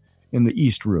in the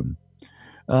East Room.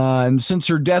 And since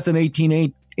her death in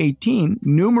 1818,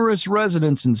 numerous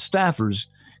residents and staffers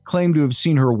claim to have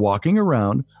seen her walking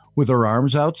around with her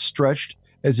arms outstretched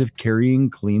as if carrying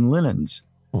clean linens,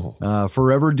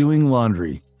 forever doing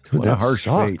laundry. Dude, what that a harsh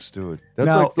sucks, fate. dude.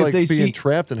 That's Now, like being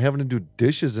trapped and having to do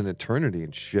dishes in eternity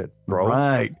and shit, bro.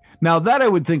 Right. Now, that I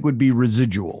would think would be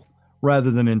residual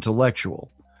rather than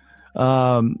intellectual.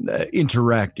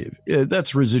 Interactive.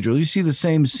 That's residual. You see the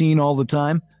same scene all the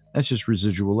time? That's just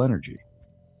residual energy.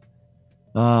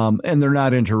 And they're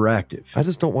not interactive. I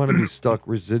just don't want to be stuck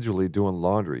residually doing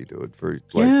laundry, dude, for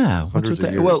hundreds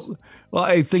of years. Well,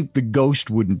 I think the ghost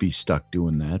wouldn't be stuck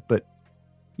doing that, but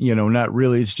not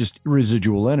really. It's just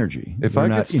residual energy. If They're I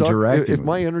not get stuck, interacting if with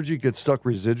my it. energy gets stuck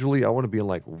residually, I want to be in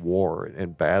like war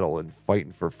and battle and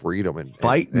fighting for freedom and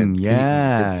fighting, and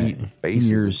yeah, eating faces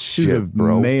in your and suit shit, of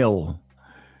bro. mail.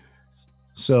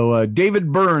 So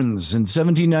David Burns in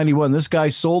 1791, this guy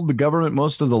sold the government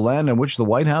most of the land on which the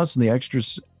White House and the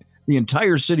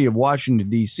entire city of Washington,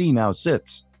 D.C. now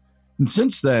sits. And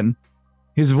since then,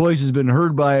 his voice has been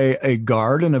heard by a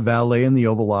guard and a valet in the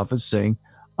Oval Office saying,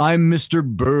 "I'm Mr.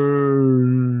 Burns."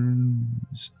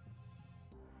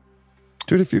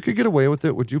 Dude, if you could get away with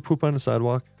it, would you poop on the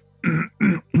sidewalk?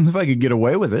 If I could get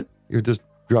away with it. You just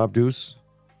drop deuce?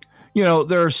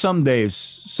 There are some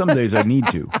days I need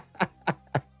to.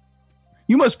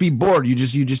 You must be bored. You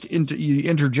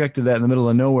interjected that in the middle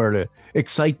of nowhere to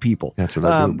excite people. That's what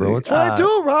I do, bro. That's what I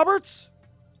do, Roberts.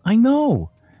 I know.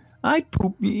 I'd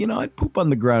poop. I'd poop on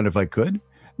the ground if I could.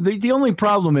 The only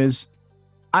problem is,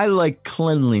 I like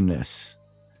cleanliness.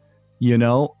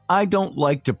 I don't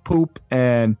like to poop.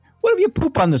 And what if you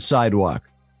poop on the sidewalk?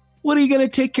 What are you going to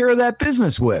take care of that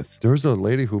business with? There was a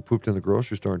lady who pooped in the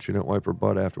grocery store and she didn't wipe her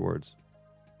butt afterwards.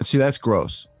 See, that's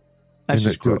gross. That's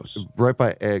just gross. Right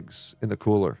by eggs in the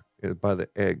cooler. By the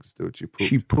eggs, dude. She pooped.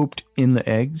 She pooped in the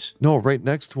eggs? No, right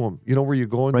next to them. You know where you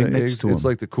go in the eggs? It's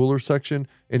like the cooler section,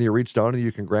 and you reach down and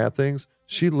you can grab things.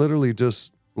 She literally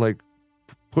just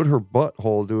put her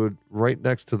butthole, dude, right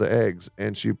next to the eggs,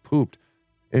 and she pooped.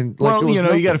 And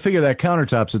you got to figure that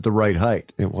countertop's at the right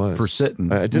height. It was for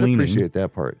sitting. I did leaning. appreciate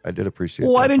that part. I did appreciate.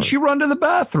 Why that didn't part. she run to the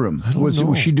bathroom? I don't know.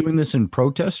 Was she doing this in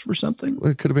protest for something? Well,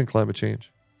 it could have been climate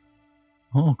change.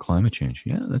 Oh, climate change.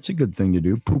 Yeah, that's a good thing to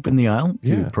do. Poop in the aisle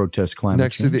to protest climate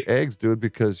next change. to the eggs, dude,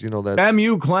 because that's damn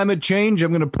you, climate change.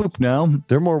 I'm going to poop now.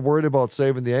 They're more worried about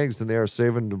saving the eggs than they are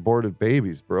saving aborted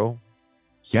babies, bro.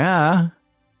 Yeah.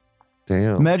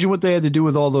 Damn. Imagine what they had to do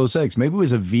with all those eggs. Maybe it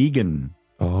was a vegan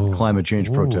climate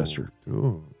change protester.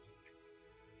 Dude.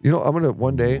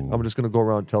 One day, I'm just going to go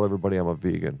around and tell everybody I'm a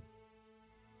vegan.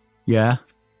 Yeah.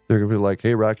 They're going to be like,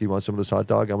 hey, Rocky, you want some of this hot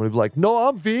dog? I'm going to be like, no,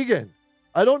 I'm vegan.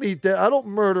 I don't eat that. I don't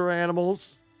murder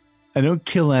animals. I don't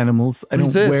kill animals. I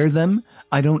don't wear them.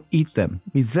 I don't eat them.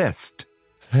 Resist.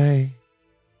 Hey.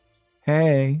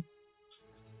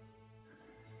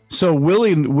 So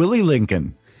Willie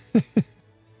Lincoln.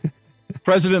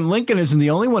 President Lincoln isn't the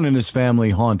only one in his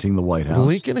family haunting the White House.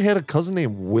 Lincoln had a cousin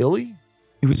named Willie?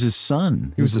 It was his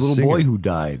son. He was a little singer. boy who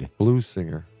died. Blues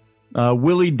singer.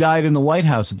 Willie died in the White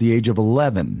House at the age of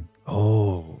 11.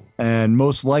 Oh. and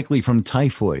most likely from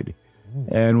typhoid,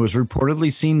 and was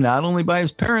reportedly seen not only by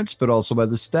his parents, but also by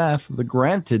the staff of the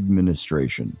Grant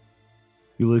administration.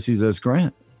 Ulysses S.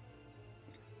 Grant.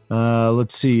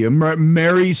 Let's see.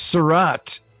 Mary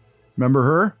Surratt. Remember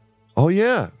her? Oh,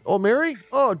 yeah. Oh, Mary?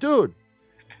 Oh, dude.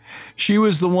 She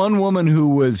was the one woman who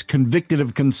was convicted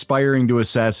of conspiring to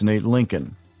assassinate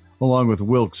Lincoln, along with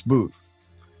Wilkes Booth.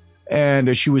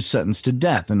 And she was sentenced to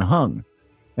death and hung.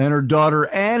 And her daughter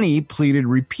Annie pleaded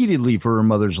repeatedly for her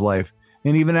mother's life.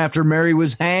 And even after Mary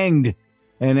was hanged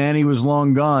and Annie was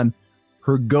long gone,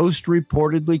 her ghost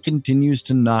reportedly continues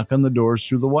to knock on the doors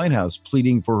through the White House,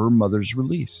 pleading for her mother's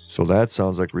release. So that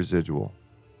sounds like residual.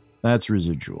 That's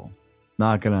residual.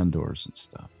 Knocking on doors and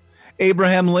stuff.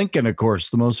 Abraham Lincoln, of course,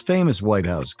 the most famous White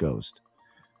House ghost.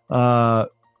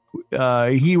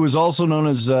 He was also known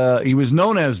as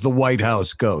the White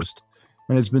House ghost,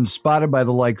 and has been spotted by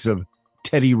the likes of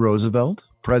Teddy Roosevelt,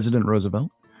 President Roosevelt,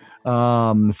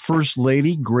 First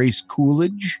Lady Grace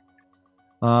Coolidge,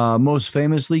 most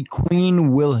famously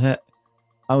Queen I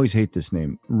always hate this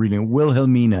name. Reading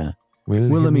Wilhelmina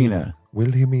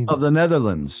of the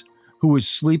Netherlands, who was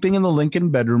sleeping in the Lincoln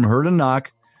bedroom, heard a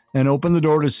knock, and opened the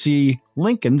door to see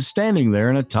Lincoln standing there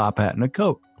in a top hat and a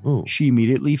coat. Ooh. She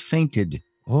immediately fainted.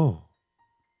 Oh.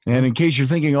 And in case you're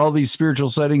thinking all these spiritual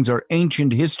sightings are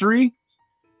ancient history,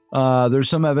 there's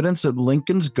some evidence that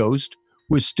Lincoln's ghost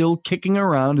was still kicking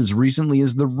around as recently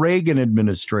as the Reagan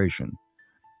administration.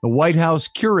 The White House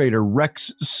curator,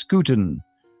 Rex Scooten,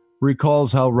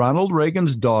 recalls how Ronald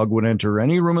Reagan's dog would enter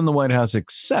any room in the White House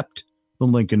except the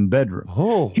Lincoln bedroom.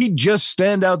 Oh. He'd just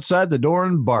stand outside the door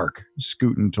and bark,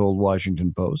 Scooten told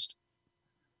Washington Post.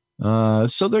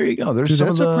 So there you go. There's Dude, some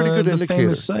that's of the, a pretty good the indicator.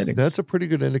 famous sightings. That's a pretty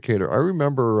good indicator. I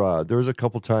remember there was a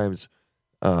couple times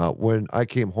when I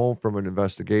came home from an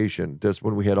investigation, just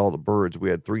when we had all the birds,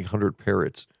 we had 300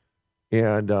 parrots.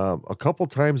 And a couple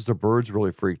times the birds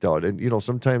really freaked out. And,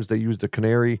 sometimes they use the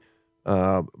canary.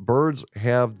 Birds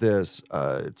have this,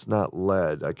 it's not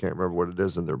lead. I can't remember what it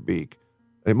is in their beak.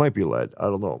 It might be lead. I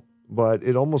don't know. But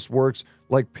it almost works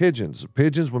like pigeons.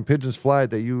 When pigeons fly,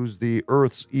 they use the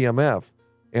Earth's EMF.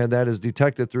 And that is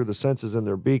detected through the senses in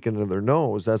their beak and in their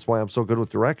nose. That's why I'm so good with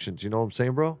directions. You know what I'm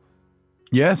saying, bro?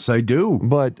 Yes, I do.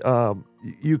 But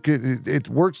it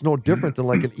works no different than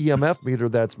like an EMF meter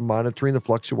that's monitoring the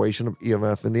fluctuation of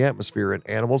EMF in the atmosphere. And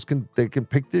animals can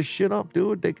pick this shit up,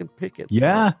 dude. They can pick it.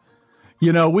 Yeah.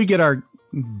 We get our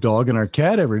dog and our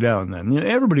cat every now and then.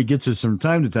 Everybody gets us from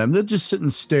time to time. They'll just sit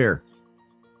and stare.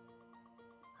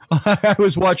 I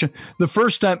was watching the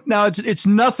first time. Now it's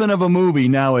nothing of a movie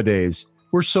nowadays.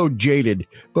 We're so jaded.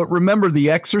 But remember The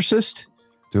Exorcist?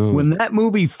 Dude. When that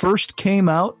movie first came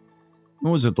out,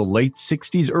 what was it, the late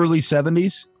 60s, early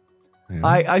 70s? Yeah.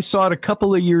 I saw it a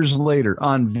couple of years later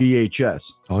on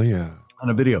VHS. Oh, yeah. On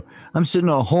a video. I'm sitting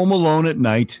at home alone at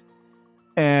night,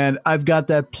 and I've got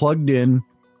that plugged in,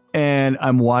 and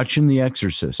I'm watching The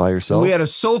Exorcist. By yourself? And we had a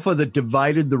sofa that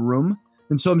divided the room,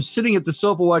 and so I'm sitting at the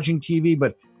sofa watching TV,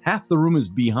 but half the room is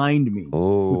behind me.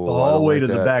 Oh, with the hallway to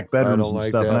the back bedrooms and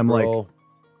stuff. And I'm bro. like,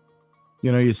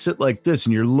 you sit like this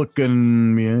and you're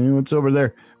looking, what's over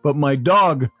there? But my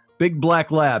dog, big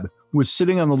black lab, was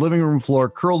sitting on the living room floor,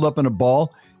 curled up in a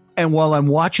ball. And while I'm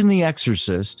watching The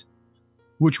Exorcist,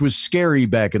 which was scary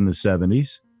back in the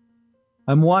 70s,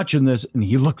 I'm watching this and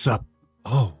he looks up.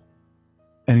 Oh.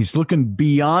 And he's looking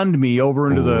beyond me over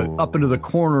into up into the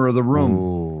corner of the room.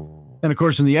 Oh. And of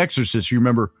course, in The Exorcist, you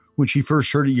remember when she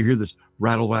first heard it, you hear this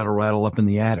rattle, rattle, rattle up in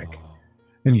the attic. Oh.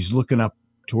 And he's looking up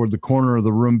toward the corner of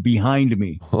the room behind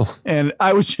me. Oh. And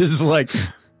I was just like,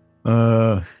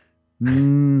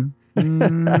 you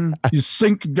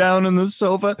sink down in the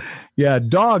sofa. Yeah,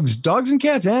 dogs and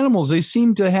cats, animals, they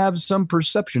seem to have some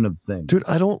perception of things. Dude,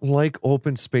 I don't like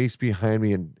open space behind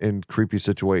me in creepy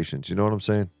situations. You know what I'm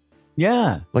saying?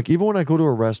 Yeah. Like even when I go to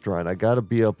a restaurant, I got to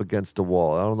be up against a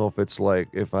wall. I don't know if it's like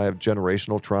if I have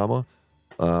generational trauma,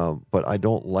 but I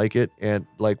don't like it. And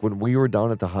like when we were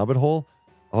down at the Hobbit Hole,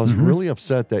 I was really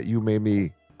upset that you made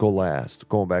me go last,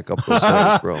 going back up those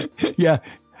stairs, bro. Yeah.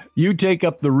 You take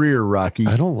up the rear, Rocky.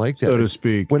 I don't like that. So to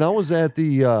speak. When I was at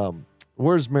the,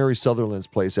 where's Mary Sutherland's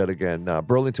place at again?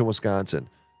 Burlington, Wisconsin.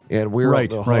 And we were in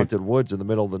the haunted woods in the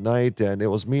middle of the night, and it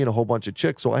was me and a whole bunch of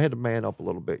chicks, so I had to man up a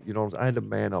little bit. I had to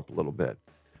man up a little bit.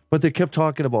 But they kept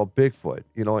talking about Bigfoot,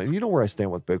 and you know where I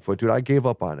stand with Bigfoot, dude. I gave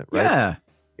up on it, right? Yeah.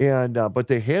 And but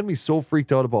they had me so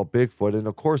freaked out about Bigfoot, and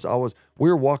of course we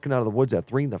were walking out of the woods at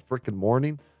 3 in the freaking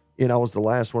morning, and I was the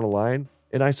last one in line,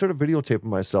 and I started videotaping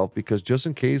myself because just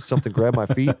in case something grabbed my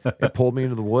feet and pulled me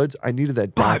into the woods, I needed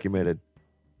that documented.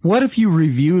 What if you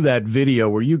review that video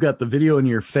where you got the video in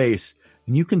your face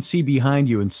and you can see behind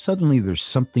you, and suddenly there's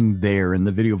something there in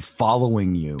the video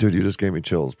following you. Dude, you just gave me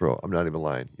chills, bro. I'm not even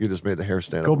lying. You just made the hair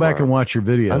stand Go up. back and watch your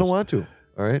videos. I don't want to.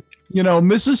 All right. You know,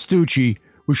 Mrs. Stucci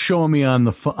was showing me on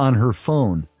her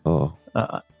phone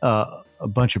a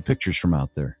bunch of pictures from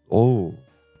out there. Oh.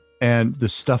 And the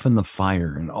stuff in the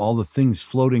fire and all the things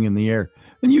floating in the air.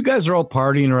 And you guys are all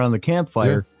partying around the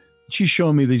campfire. Yeah. She's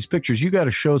showing me these pictures. You got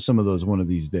to show some of those one of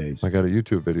these days. I got a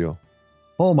YouTube video.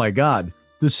 Oh, my God.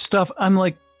 The stuff. I'm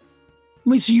like,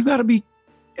 Lisa, you got to be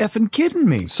effing kidding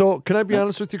me. So can I be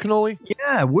honest with you, Cannoli?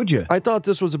 Yeah, would you? I thought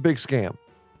this was a big scam.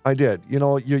 I did. You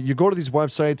know, you go to these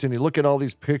websites and you look at all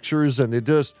these pictures and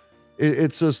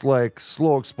it's just like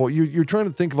slow exposure. You're trying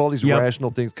to think of all these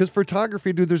rational things. Because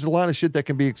photography, dude, there's a lot of shit that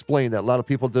can be explained that a lot of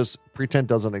people just pretend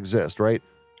doesn't exist, right?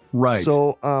 Right.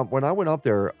 So when I went up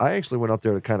there, I actually went up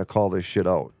there to kind of call this shit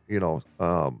out, you know.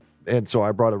 And so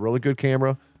I brought a really good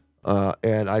camera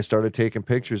and I started taking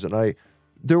pictures. And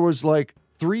there was like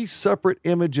 3 separate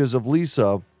images of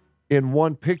Lisa in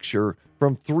one picture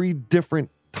from 3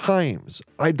 different times.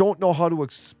 I don't know how to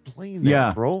explain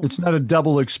that, bro. It's not a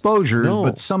double exposure,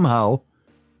 but somehow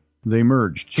they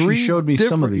merged. She showed me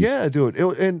some of these. Yeah, dude.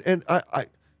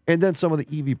 And then some of the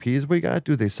EVPs we got,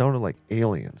 dude, they sounded like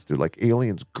aliens, dude, like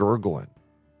aliens gurgling.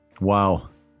 Wow.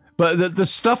 But the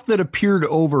stuff that appeared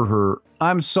over her,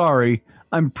 I'm sorry,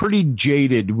 I'm pretty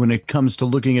jaded when it comes to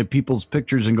looking at people's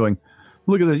pictures and going,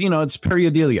 look at this, you know, it's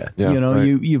pareidolia. Yeah, you know,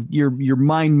 right. your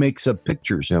mind makes up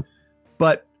pictures. Yep.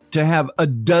 But to have a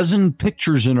dozen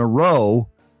pictures in a row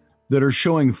that are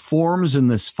showing forms in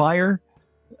this fire,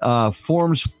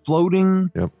 forms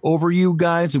floating over you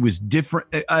guys, it was different.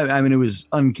 I mean, it was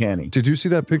uncanny. Did you see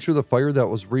that picture of the fire that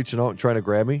was reaching out and trying to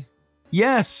grab me?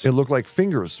 Yes. It looked like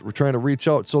fingers were trying to reach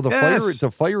out. So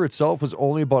the fire itself was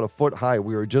only about a foot high.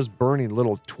 We were just burning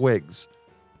little twigs.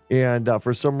 And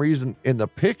for some reason in the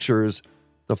pictures,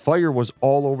 the fire was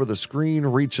all over the screen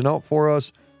reaching out for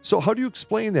us. So how do you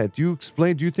explain that? Do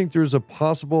you think there's a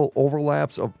possible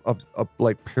overlaps of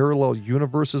like parallel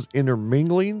universes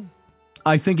intermingling?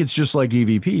 I think it's just like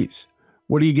EVPs.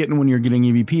 What are you getting when you're getting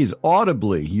EVPs?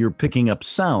 Audibly, you're picking up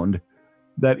sound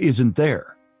that isn't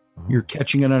there. Oh. You're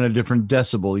catching it on a different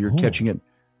decibel. You're catching it.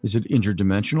 Is it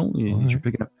interdimensional? You're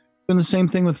picking up. And the same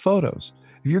thing with photos.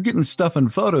 If you're getting stuff in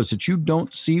photos that you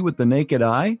don't see with the naked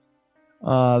eye,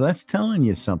 that's telling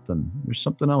you something. There's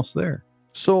something else there.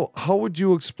 So how would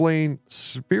you explain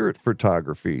spirit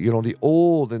photography? You know,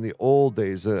 in the old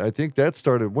days, I think that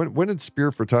started, when did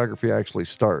spirit photography actually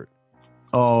start?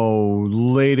 Oh,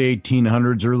 late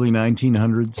 1800s, early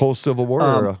 1900s. Post-Civil War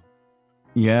era.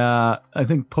 Yeah, I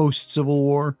think post-Civil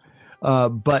War.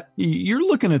 But you're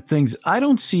looking at things, I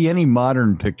don't see any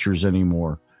modern pictures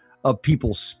anymore of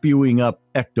people spewing up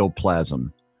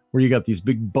ectoplasm, where you got these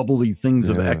big bubbly things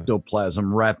of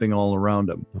ectoplasm wrapping all around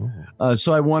them. Oh.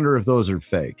 So I wonder if those are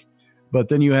fake. But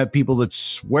then you have people that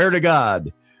swear to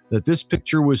God that this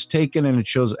picture was taken and it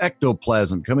shows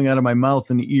ectoplasm coming out of my mouth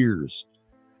and ears.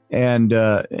 And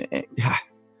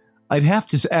I'd have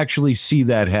to actually see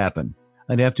that happen.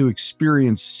 I'd have to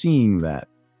experience seeing that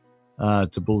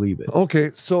to believe it.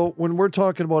 Okay, so when we're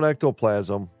talking about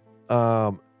ectoplasm,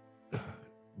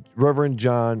 Reverend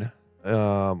John...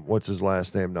 what's his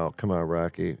last name now? Come on,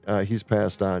 Rocky. He's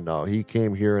passed on now. He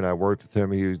came here and I worked with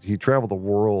him. He traveled the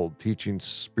world teaching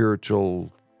spiritual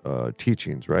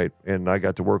teachings, right? And I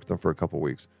got to work with him for a couple of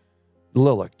weeks.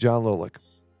 John Lilick.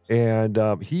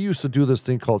 And he used to do this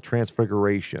thing called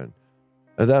transfiguration.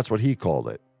 And that's what he called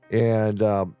it. And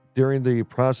during the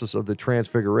process of the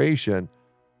transfiguration,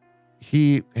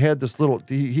 he had this little,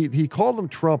 he called them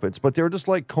trumpets, but they're just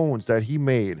like cones that he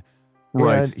made.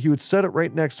 Right. And he would set it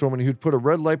right next to him and he would put a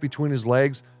red light between his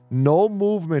legs, no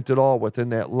movement at all within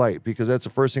that light, because that's the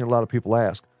first thing a lot of people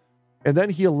ask. And then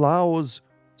he allows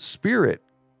spirit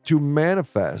to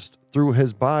manifest through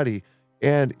his body.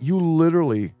 And you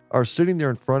literally are sitting there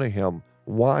in front of him,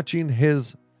 watching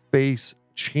his face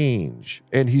change.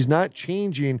 And he's not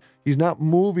changing. He's not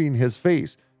moving his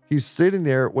face. He's sitting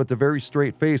there with a very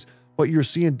straight face. But you're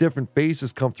seeing different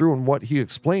faces come through. And what he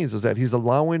explains is that he's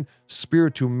allowing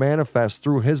spirit to manifest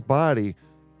through his body.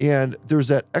 And there's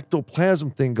that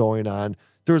ectoplasm thing going on.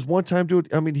 There's one time,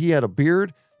 dude, I mean, he had a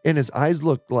beard and his eyes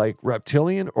looked like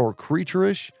reptilian or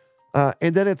creature-ish.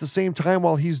 And then at the same time,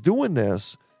 while he's doing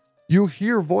this, you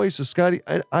hear voices, Scotty.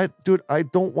 Dude, I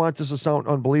don't want this to sound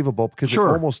unbelievable because it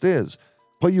almost is.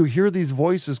 But you hear these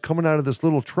voices coming out of this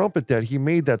little trumpet that he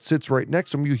made that sits right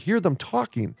next to him. You hear them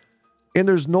talking. And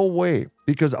there's no way,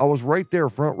 because I was right there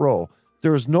front row,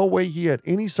 there is no way he had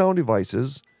any sound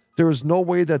devices. There is no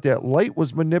way that light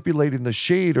was manipulating the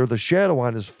shade or the shadow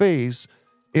on his face.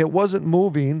 It wasn't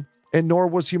moving. and nor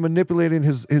was he manipulating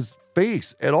his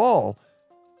face at all.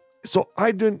 So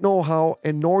I didn't know how,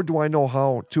 and nor do I know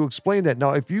how to explain that.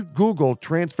 Now, if you Google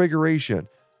transfiguration,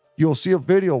 you'll see a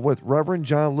video with Reverend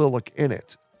John Lillick in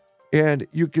it. And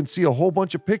you can see a whole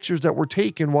bunch of pictures that were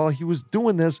taken while he was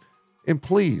doing this. And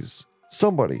please,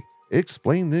 somebody,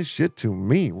 explain this shit to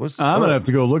me. I'm going to have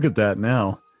to go look at that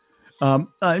now.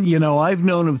 I've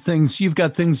known of things. You've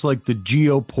got things like the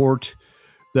Geoport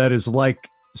that is like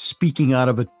speaking out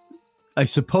of a, I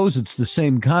suppose it's the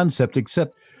same concept,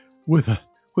 except with a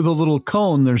little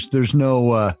cone. There's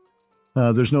no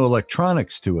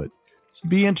electronics to it. It'd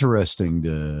be interesting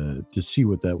to see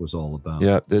what that was all about.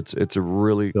 Yeah, it's a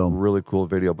really cool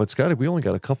video. But Scotty, we only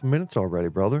got a couple minutes already,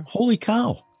 brother. Holy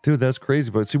cow. Dude, that's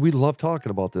crazy. But see, we love talking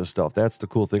about this stuff. That's the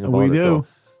cool thing about it. We do. Though.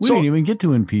 We didn't even get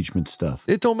to impeachment stuff.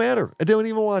 It don't matter. I don't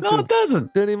even want to. No, it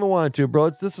doesn't. Didn't even want to,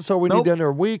 bro. This is how we need to end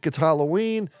our week. It's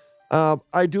Halloween.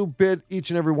 I do bid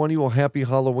each and every one of you a happy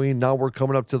Halloween. Now we're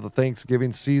coming up to the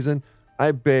Thanksgiving season.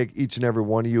 I beg each and every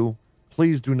one of you,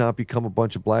 please do not become a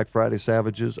bunch of Black Friday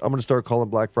savages. I'm going to start calling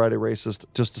Black Friday racist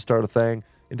just to start a thing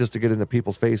and just to get into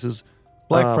people's faces.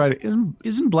 Black Friday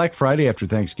isn't Black Friday after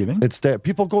Thanksgiving? It's that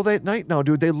people go that night now,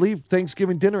 dude. They leave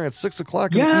Thanksgiving dinner at 6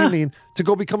 o'clock in the evening to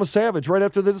go become a savage right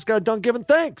after they just got done giving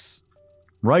thanks.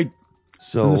 Right.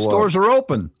 So and the stores are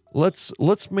open. Let's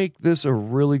make this a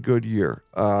really good year.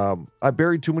 I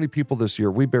buried too many people this year.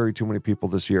 We buried too many people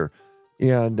this year.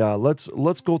 And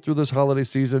let's go through this holiday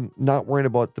season, not worrying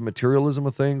about the materialism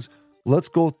of things. Let's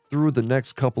go through the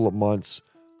next couple of months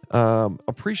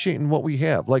appreciating what we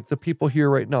have, like the people here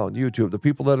right now on YouTube, the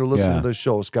people that are listening to this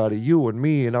show, Scotty, you and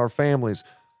me and our families.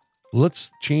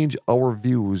 Let's change our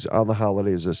views on the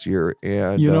holidays this year.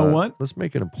 And you know what? Let's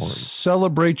make it important.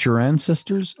 Celebrate your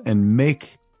ancestors and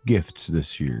make gifts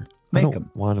this year. Make them. I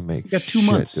don't want to make shit, 2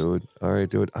 months. Dude. All right,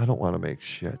 dude. I don't want to make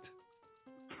shit.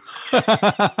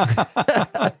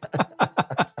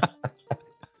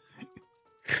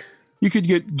 You could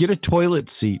get a toilet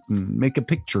seat and make a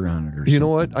picture on it or something. You know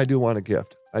what? I do want a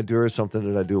gift. There's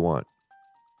something that I do want.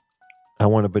 I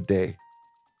want a bidet.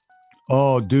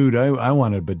 Oh, dude, I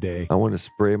want a bidet. I want to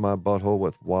spray my butthole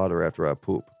with water after I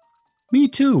poop. Me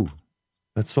too.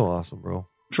 That's so awesome, bro.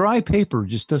 Dry paper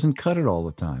just doesn't cut it all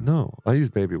the time. No, I use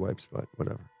baby wipes, but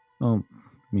whatever. Oh,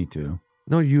 me too.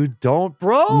 No, you don't,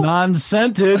 bro.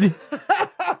 Non-scented.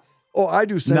 Oh, I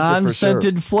do scented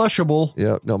non-scented for sure. flushable.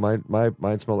 Yeah, no,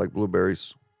 mine smell like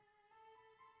blueberries.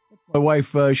 My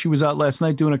wife, she was out last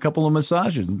night doing a couple of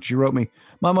massages, and she wrote me,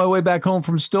 "I'm on my way back home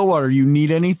from Stillwater. You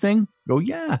need anything?" Go,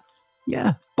 yeah,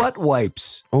 butt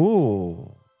wipes.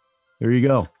 Oh, there you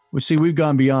go. We've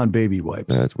gone beyond baby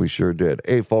wipes. We sure did.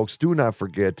 Hey, folks, do not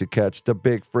forget to catch the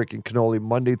big freaking cannoli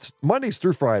Mondays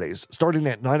through Fridays, starting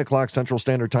at 9 o'clock Central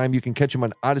Standard Time. You can catch them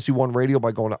on Odyssey One Radio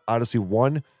by going to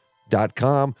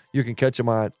odyssey1.com. You can catch him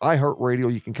on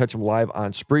iHeartRadio. You can catch him live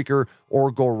on Spreaker,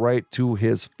 or go right to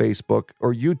his Facebook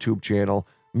or YouTube channel,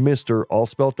 Mr. all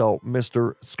spelled out,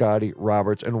 Mr. Scotty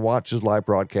Roberts, and watch his live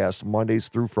broadcast Mondays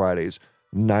through Fridays,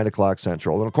 9 o'clock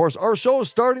Central. And of course, our show is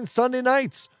starting Sunday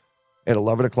nights at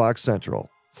 11 o'clock Central,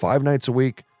 5 nights a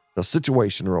week, the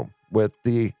Situation Room with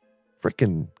the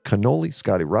freaking cannoli,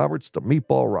 Scotty Roberts, the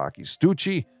meatball, Rocci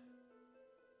Stucci,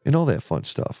 and all that fun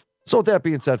stuff. So with that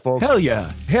being said, folks, hell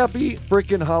yeah. Happy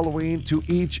freaking Halloween to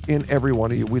each and every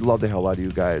one of you. We love the hell out of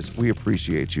you guys. We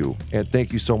appreciate you. And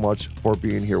thank you so much for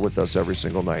being here with us every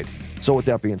single night. So with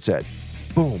that being said,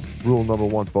 boom, rule number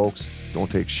 1, folks,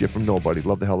 don't take shit from nobody.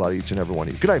 Love the hell out of each and every one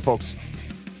of you. Good night, folks.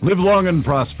 Live long and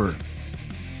prosper.